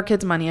we give our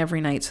kids money every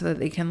night so that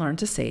they can learn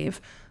to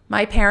save.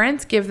 My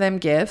parents give them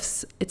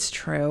gifts. It's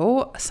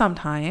true,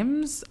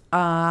 sometimes.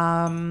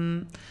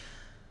 But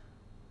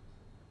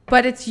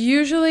it's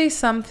usually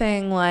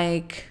something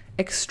like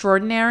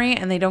extraordinary,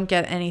 and they don't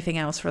get anything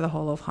else for the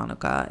whole of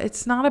Hanukkah.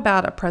 It's not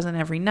about a present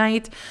every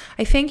night.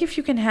 I think if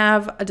you can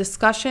have a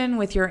discussion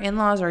with your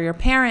in-laws or your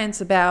parents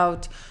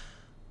about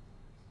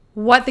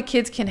what the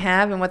kids can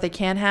have and what they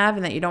can't have,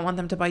 and that you don't want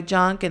them to buy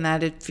junk, and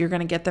that if you're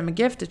going to get them a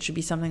gift, it should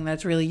be something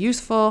that's really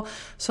useful.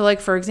 So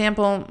like, for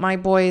example, my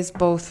boys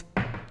both,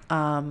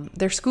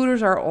 their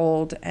scooters are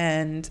old,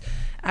 and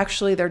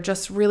actually they're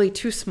just really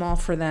too small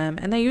for them.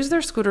 And they use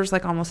their scooters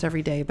like almost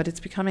every day, but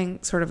it's becoming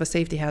sort of a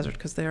safety hazard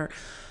because they're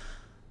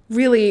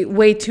really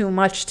way too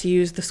much to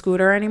use the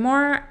scooter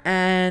anymore.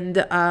 And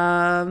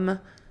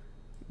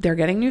they're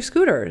getting new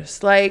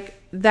scooters. Like,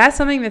 that's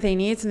something that they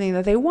need, something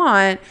that they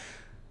want.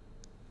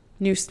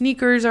 New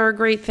sneakers are a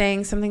great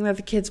thing, something that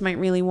the kids might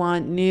really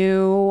want.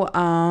 New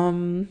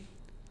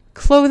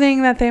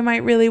clothing that they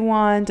might really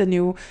want. A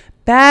new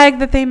bag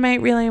that they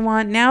might really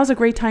want. Now's a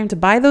great time to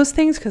buy those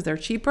things because they're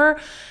cheaper.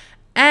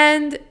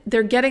 And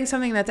they're getting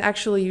something that's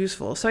actually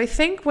useful. So I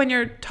think when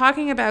you're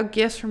talking about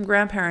gifts from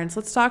grandparents,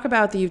 let's talk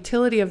about the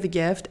utility of the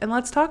gift. And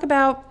let's talk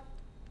about,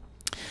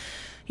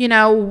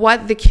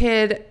 what the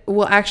kid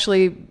will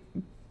actually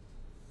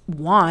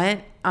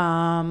want.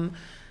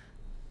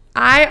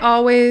 I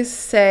always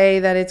say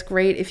that it's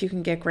great if you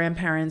can get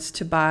grandparents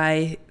to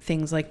buy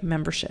things like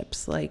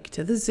memberships, like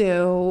to the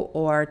zoo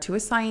or to a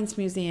science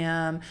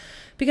museum,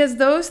 because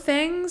those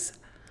things,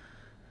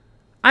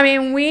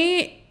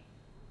 we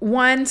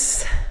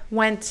once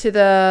went to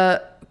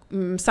the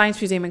Science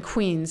Museum in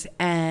Queens,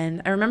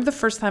 and I remember the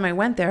first time I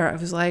went there, I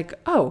was like,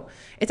 oh,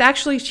 it's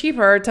actually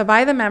cheaper to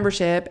buy the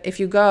membership if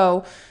you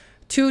go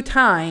 2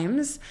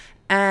 times.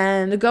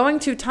 And going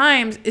 2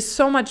 times is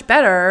so much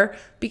better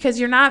because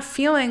you're not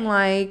feeling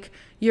like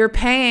you're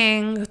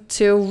paying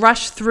to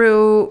rush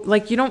through,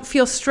 like you don't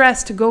feel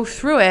stressed to go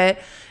through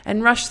it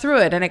and rush through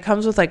it. And it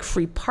comes with like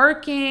free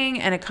parking,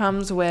 and it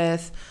comes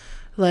with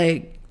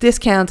like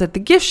discounts at the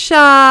gift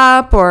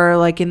shop or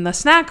like in the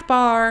snack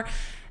bar.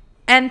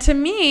 And to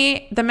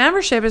me, the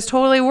membership is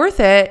totally worth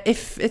it,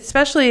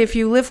 especially if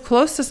you live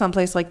close to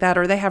someplace like that,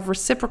 or they have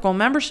reciprocal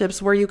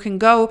memberships where you can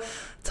go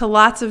to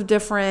lots of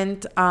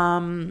different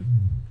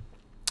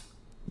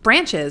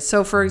branches.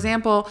 So, for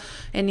example,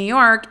 in New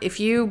York, if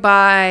you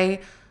buy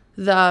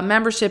the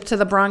membership to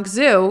the Bronx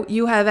Zoo,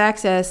 you have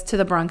access to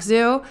the Bronx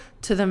Zoo,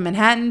 to the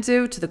Manhattan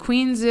Zoo, to the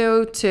Queens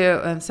Zoo,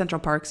 to Central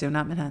Park Zoo,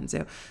 not Manhattan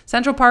Zoo,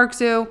 Central Park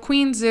Zoo,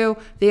 Queens Zoo,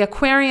 the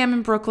aquarium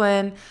in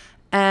Brooklyn,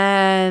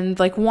 and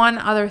like one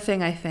other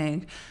thing, I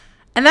think.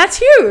 And that's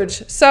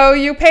huge. So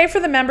you pay for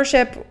the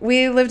membership.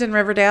 We lived in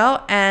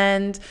Riverdale,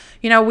 and,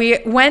 we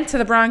went to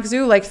the Bronx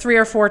Zoo like 3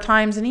 or 4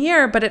 times in a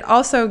year, but it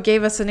also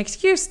gave us an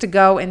excuse to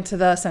go into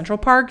the Central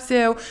Park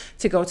Zoo,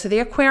 to go to the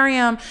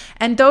aquarium.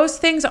 And those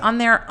things on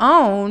their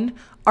own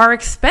are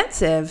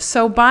expensive.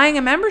 So buying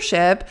a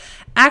membership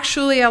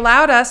actually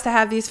allowed us to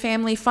have these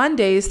family fun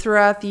days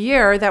throughout the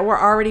year that were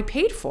already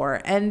paid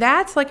for. And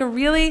that's like a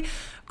really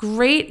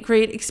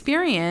great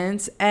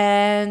experience.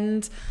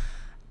 And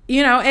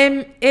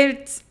and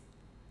it's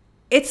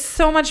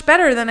so much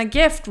better than a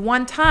gift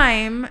one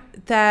time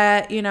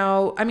that,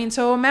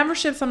 so a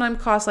membership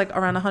sometimes costs like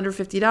around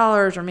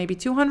 $150 or maybe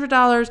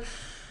 $200.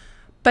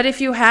 But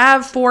if you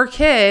have 4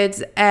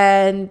 kids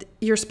and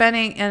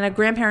a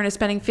grandparent is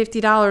spending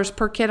 $50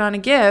 per kid on a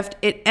gift,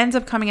 it ends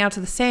up coming out to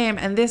the same.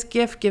 And this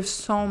gift gives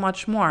so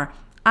much more.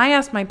 I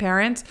asked my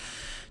parents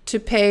to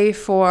pay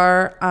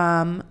for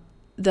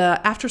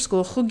the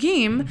after-school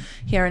chugim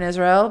here in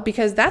Israel,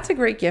 because that's a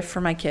great gift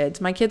for my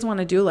kids. My kids want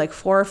to do like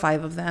 4 or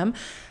 5 of them.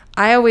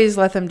 I always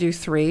let them do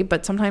 3,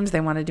 but sometimes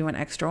they want to do an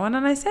extra one.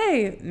 And I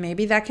say,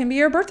 maybe that can be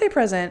your birthday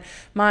present.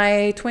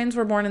 My twins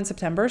were born in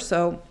September,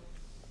 so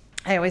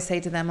I always say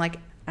to them, like,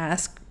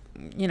 ask,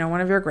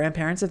 one of your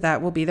grandparents if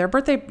that will be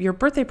your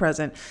birthday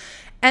present.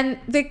 And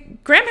the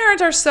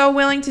grandparents are so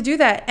willing to do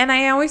that. And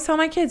I always tell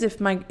my kids,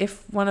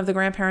 if one of the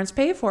grandparents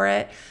pay for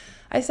it,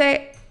 I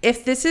say,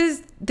 if this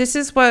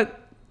is what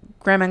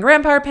Grandma and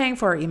Grandpa are paying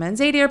for, Ima and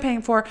Zadie are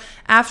paying for,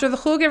 after the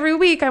chug every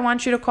week, I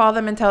want you to call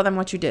them and tell them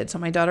what you did. So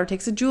my daughter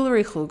takes a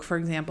jewelry chug, for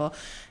example.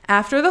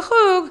 After the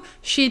chug,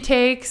 she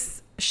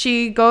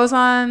she goes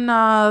on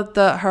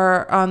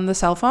the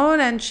cell phone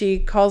and she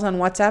calls on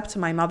WhatsApp to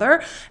my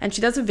mother, and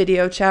she does a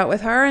video chat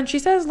with her, and she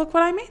says, look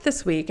what I made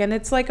this week. And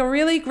it's like a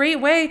really great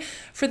way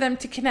for them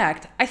to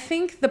connect. I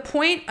think the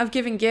point of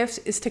giving gifts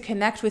is to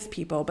connect with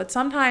people, but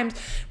sometimes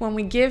when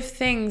we give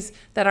things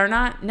that are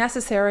not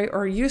necessary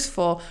or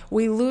useful,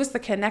 we lose the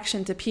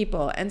connection to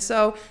people. And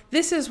so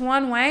this is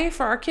one way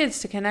for our kids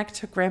to connect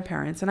to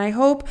grandparents. And I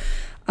hope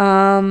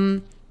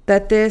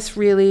that this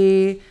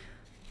really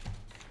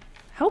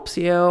helps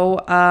you,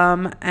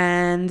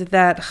 and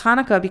that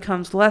Hanukkah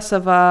becomes less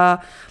of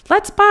a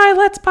let's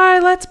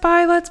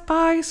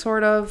buy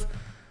sort of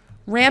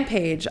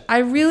rampage. I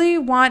really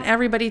want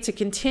everybody to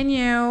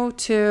continue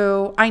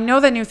to, I know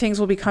that new things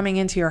will be coming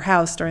into your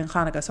house during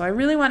Hanukkah, so I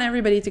really want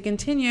everybody to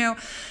continue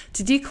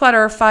to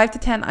declutter 5 to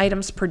 10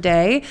 items per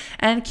day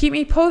and keep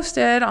me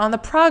posted on the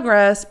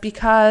progress,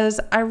 because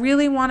I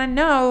really want to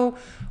know,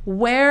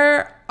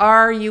 where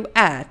are you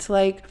at?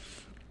 Like,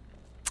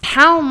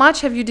 how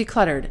much have you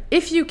decluttered?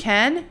 If you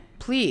can,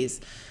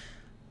 please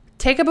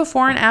take a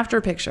before and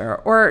after picture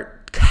or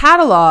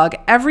catalog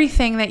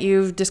everything that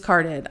you've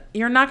discarded.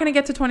 You're not going to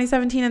get to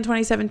 2017 and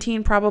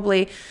 2017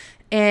 probably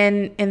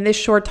in this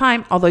short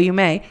time, although you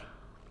may.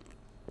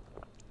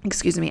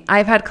 Excuse me.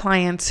 I've had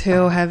clients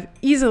who have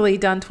easily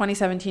done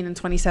 2017 and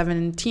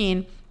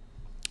 2017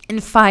 in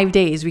 5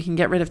 days. We can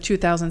get rid of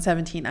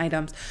 2017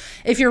 items.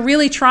 If you're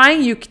really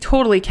trying, you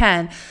totally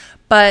can.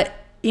 But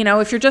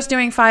if you're just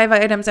doing 5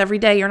 items every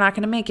day, you're not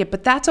going to make it.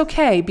 But that's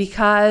okay,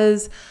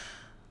 because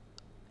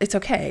it's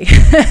okay.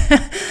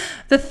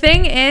 The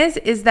thing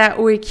is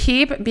that we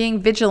keep being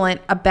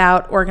vigilant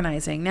about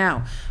organizing.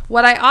 Now,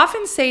 what I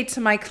often say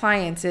to my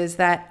clients is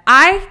that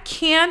I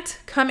can't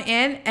come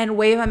in and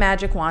wave a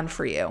magic wand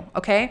for you,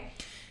 okay?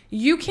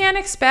 You can't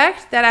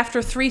expect that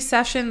after 3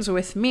 sessions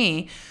with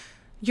me,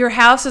 your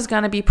house is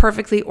going to be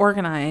perfectly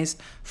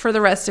organized for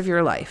the rest of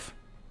your life.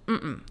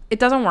 It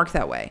doesn't work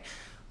that way.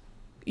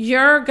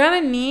 You're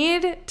going to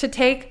need to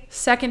take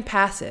second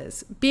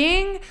passes.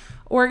 Being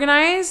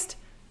organized,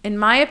 in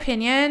my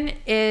opinion,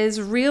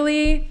 is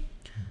really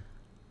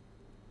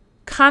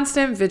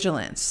constant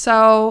vigilance.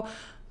 So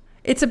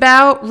it's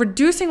about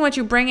reducing what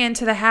you bring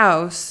into the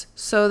house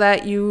so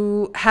that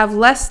you have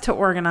less to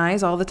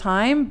organize all the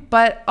time.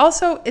 But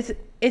also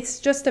it's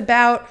just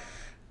about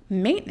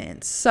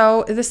maintenance.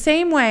 So the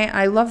same way,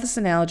 I love this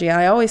analogy,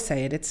 I always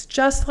say it, it's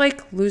just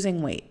like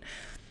losing weight.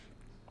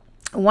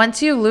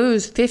 Once you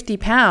lose 50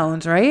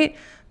 pounds, right?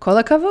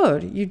 Kol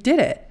hakavod, you did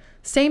it.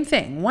 Same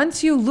thing.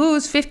 Once you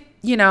lose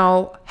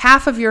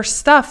half of your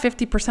stuff,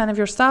 50% of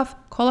your stuff,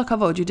 kol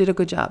hakavod, you did a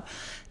good job.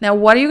 Now,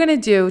 what are you going to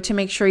do to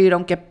make sure you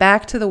don't get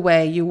back to the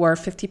way you were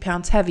 50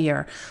 pounds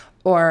heavier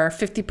or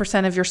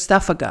 50% of your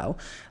stuff ago?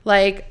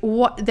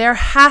 There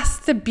has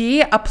to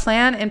be a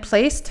plan in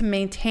place to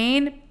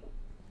maintain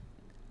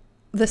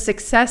the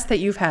success that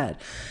you've had.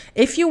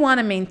 If you want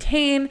to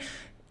maintain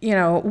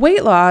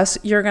weight loss,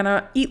 you're going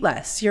to eat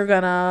less. You're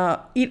going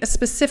to eat a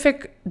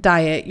specific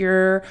diet.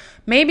 You're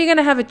maybe going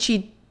to have a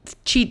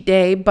cheat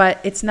day, but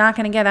it's not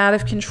going to get out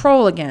of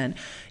control again.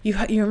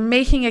 You're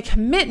making a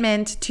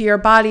commitment to your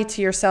body,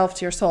 to yourself,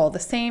 to your soul. The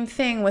same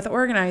thing with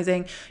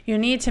organizing. You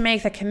need to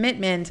make the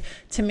commitment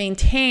to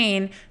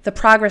maintain the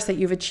progress that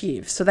you've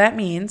achieved. So that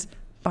means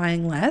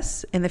buying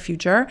less in the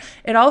future.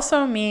 It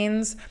also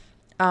means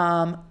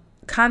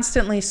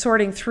constantly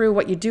sorting through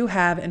what you do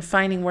have and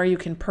finding where you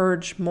can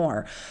purge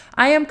more.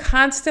 I am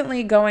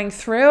constantly going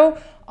through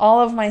all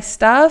of my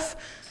stuff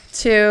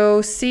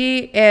to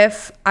see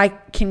if I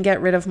can get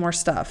rid of more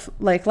stuff.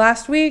 Like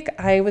last week,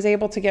 I was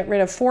able to get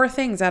rid of 4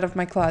 things out of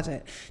my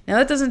closet. Now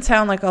that doesn't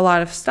sound like a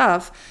lot of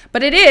stuff,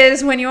 but it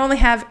is when you only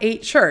have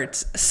 8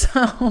 shirts.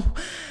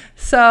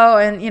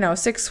 And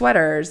 6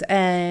 sweaters.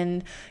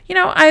 And,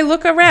 I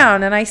look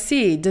around and I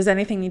see, does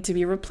anything need to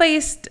be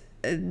replaced?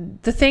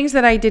 The things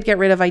that I did get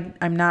rid of,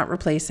 I'm not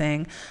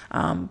replacing.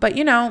 But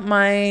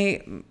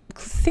my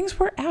things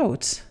were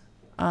out.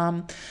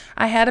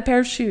 I had a pair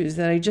of shoes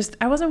that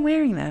I wasn't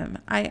wearing them.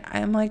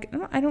 I'm like,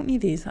 no, I don't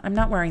need these. I'm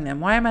not wearing them.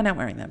 Why am I not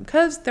wearing them?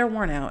 Because they're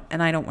worn out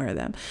and I don't wear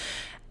them.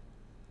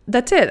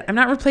 That's it. I'm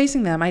not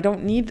replacing them. I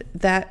don't need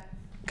that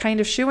kind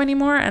of shoe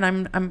anymore, and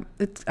I'm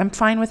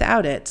fine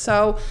without it.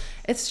 So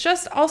it's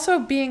just also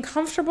being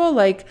comfortable,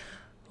 like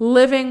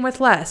living with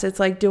less.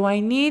 It's like, do I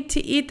need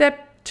to eat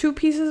that 2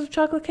 pieces of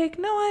chocolate cake?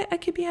 No, I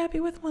could be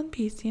happy with 1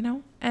 piece,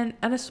 and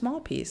a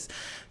small piece.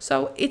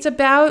 So it's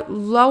about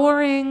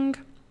lowering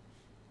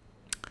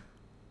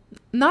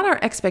not our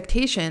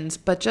expectations,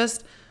 but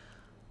just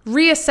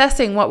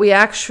reassessing what we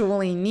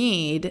actually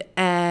need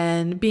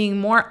and being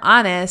more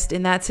honest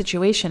in that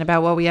situation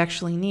about what we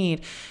actually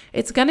need.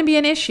 It's going to be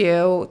an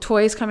issue,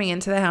 toys coming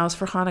into the house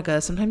for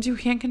Hanukkah. Sometimes you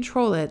can't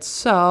control it.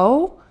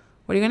 So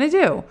what are you going to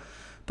do?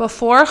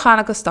 Before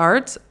Hanukkah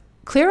starts,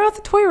 clear out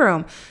the toy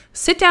room.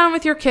 Sit down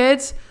with your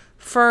kids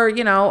for,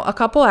 a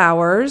couple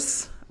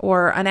hours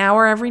or an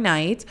hour every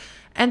night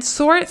and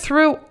sort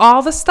through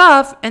all the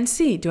stuff and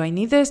see, do I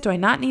need this? Do I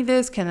not need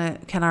this?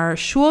 Can our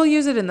shul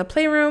use it in the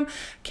playroom?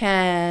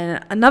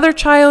 Can another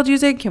child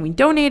use it? Can we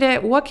donate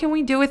it? What can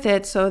we do with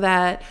it so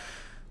that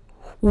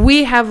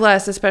we have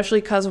less, especially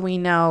because we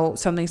know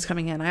something's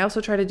coming in. I also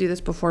try to do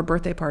this before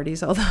birthday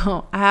parties,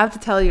 although I have to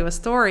tell you a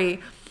story.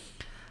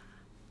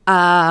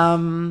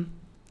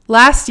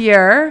 Last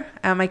year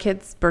at my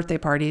kids' birthday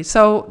party.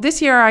 So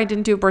this year I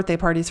didn't do birthday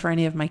parties for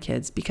any of my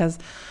kids because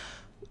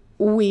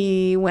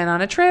we went on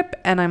a trip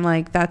and I'm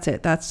like, that's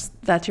it. That's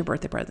your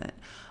birthday present.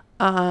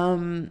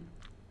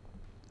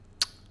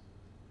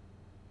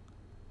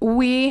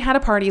 We had a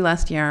party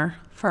last year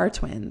for our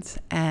twins,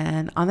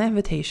 and on the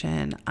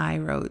invitation I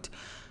wrote,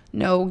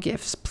 "No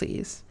gifts,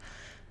 please."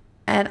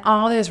 And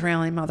all the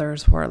Israeli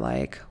mothers were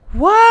like,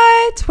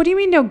 what do you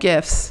mean no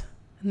gifts?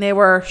 And they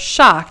were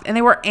shocked and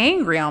they were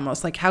angry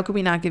almost, like, how could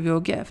we not give you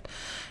a gift?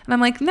 And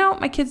I'm like, no,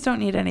 my kids don't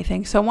need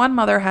anything. So one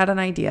mother had an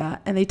idea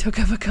and they took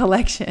up a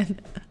collection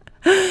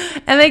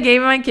and they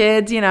gave my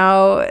kids,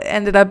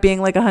 ended up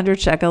being like 100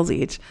 shekels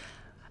each.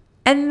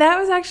 And that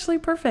was actually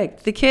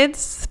perfect. The kids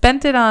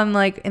spent it on,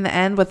 like, in the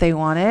end, what they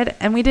wanted.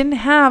 And we didn't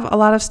have a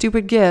lot of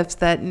stupid gifts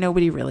that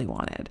nobody really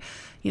wanted.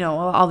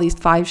 All these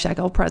 5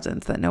 shekel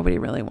presents that nobody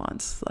really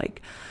wants.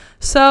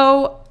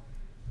 So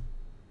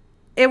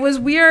it was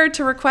weird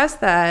to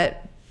request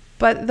that.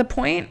 But the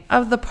point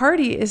of the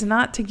party is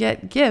not to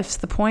get gifts.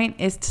 The point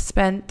is to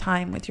spend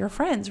time with your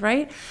friends,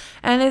 right?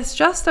 And it's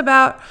just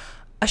about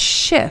a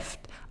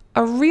shift,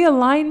 a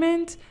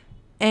realignment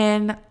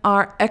in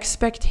our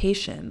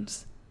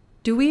expectations.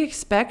 Do we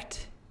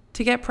expect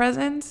to get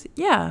presents?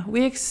 Yeah,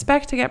 we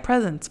expect to get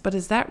presents, but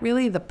is that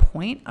really the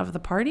point of the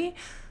party?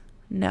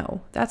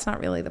 No, that's not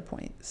really the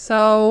point.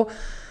 So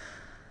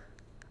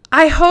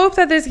I hope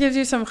that this gives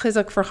you some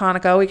chizuk for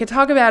Hanukkah. We could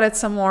talk about it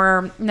some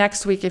more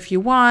next week if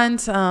you want.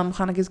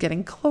 Hanukkah is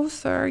getting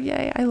closer.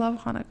 Yay, I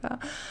love Hanukkah.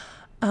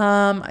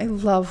 I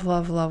love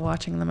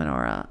watching the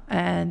menorah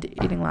and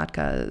eating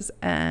latkes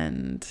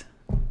and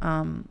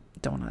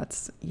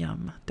donuts.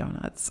 Yum,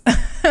 donuts.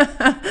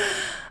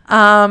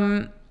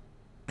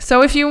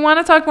 So if you want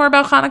to talk more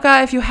about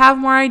Hanukkah, if you have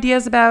more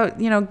ideas about,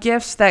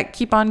 gifts that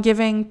keep on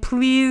giving,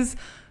 please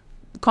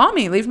call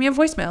me, leave me a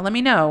voicemail, let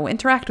me know,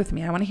 interact with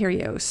me. I want to hear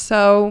you.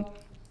 So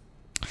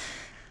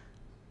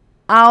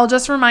I'll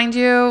just remind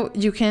you,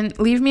 you can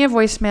leave me a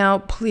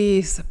voicemail.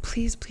 Please,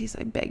 please, please,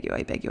 I beg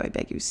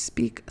you,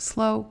 speak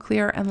slow,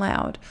 clear, and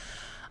loud.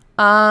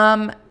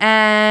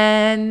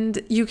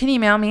 And you can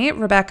email me,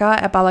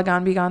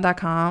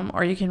 Rebecca@balaganbegon.com,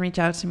 or you can reach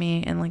out to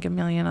me in like a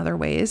million other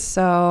ways.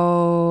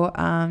 So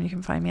you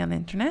can find me on the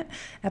internet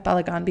at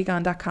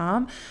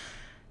balaganbegon.com.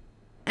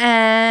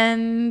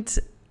 And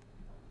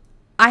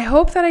I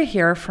hope that I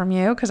hear from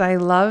you because I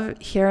love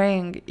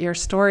hearing your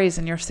stories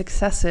and your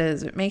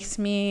successes. It makes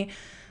me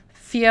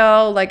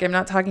feel like I'm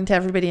not talking to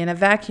everybody in a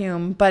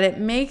vacuum, but it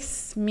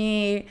makes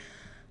me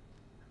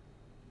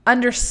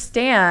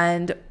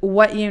understand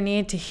what you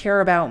need to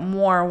hear about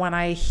more when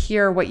I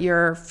hear what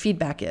your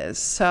feedback is.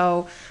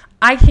 So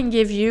I can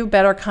give you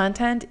better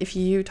content if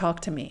you talk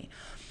to me.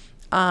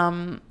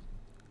 I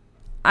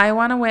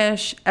want to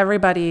wish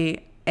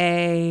everybody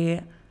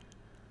a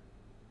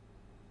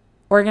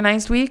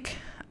organized week.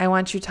 I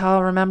want you to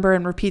all remember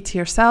and repeat to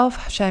yourself,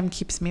 Hashem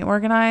keeps me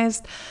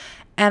organized.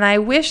 And I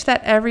wish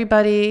that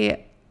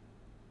everybody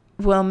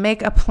will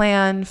make a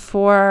plan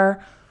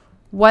for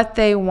what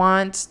they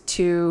want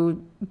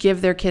to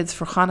give their kids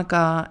for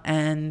Hanukkah,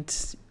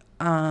 and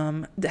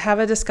have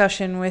a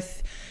discussion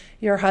with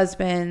your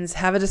husbands,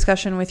 have a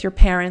discussion with your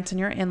parents and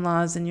your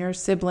in-laws and your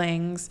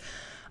siblings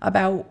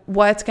about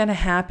what's going to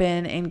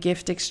happen in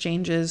gift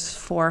exchanges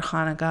for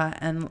Hanukkah.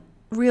 And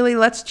really,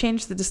 let's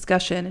change the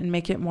discussion and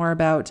make it more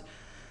about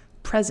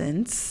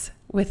presents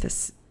with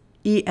this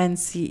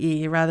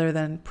ENCE rather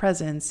than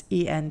presents,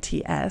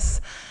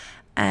 ENTS,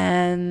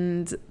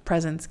 and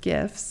presents,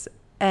 gifts,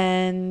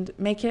 and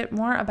make it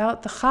more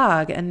about the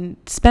Chag and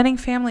spending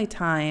family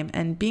time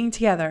and being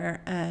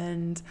together,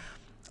 and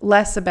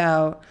less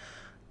about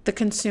the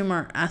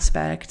consumer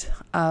aspect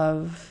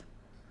of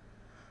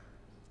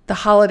the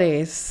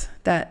holidays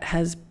that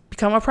has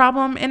become a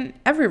problem in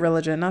every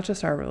religion, not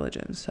just our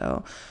religion.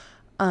 So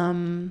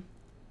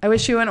I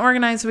wish you an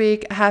organized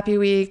week, a happy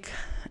week,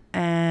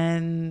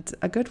 and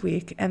a good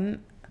week, and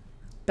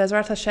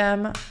Bezrat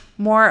Hashem,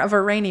 more of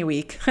a rainy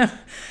week.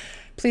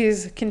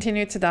 Please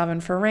continue to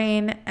daven for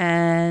rain,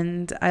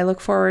 and I look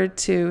forward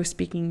to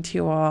speaking to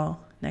you all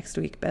next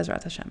week.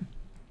 Bezrat Hashem.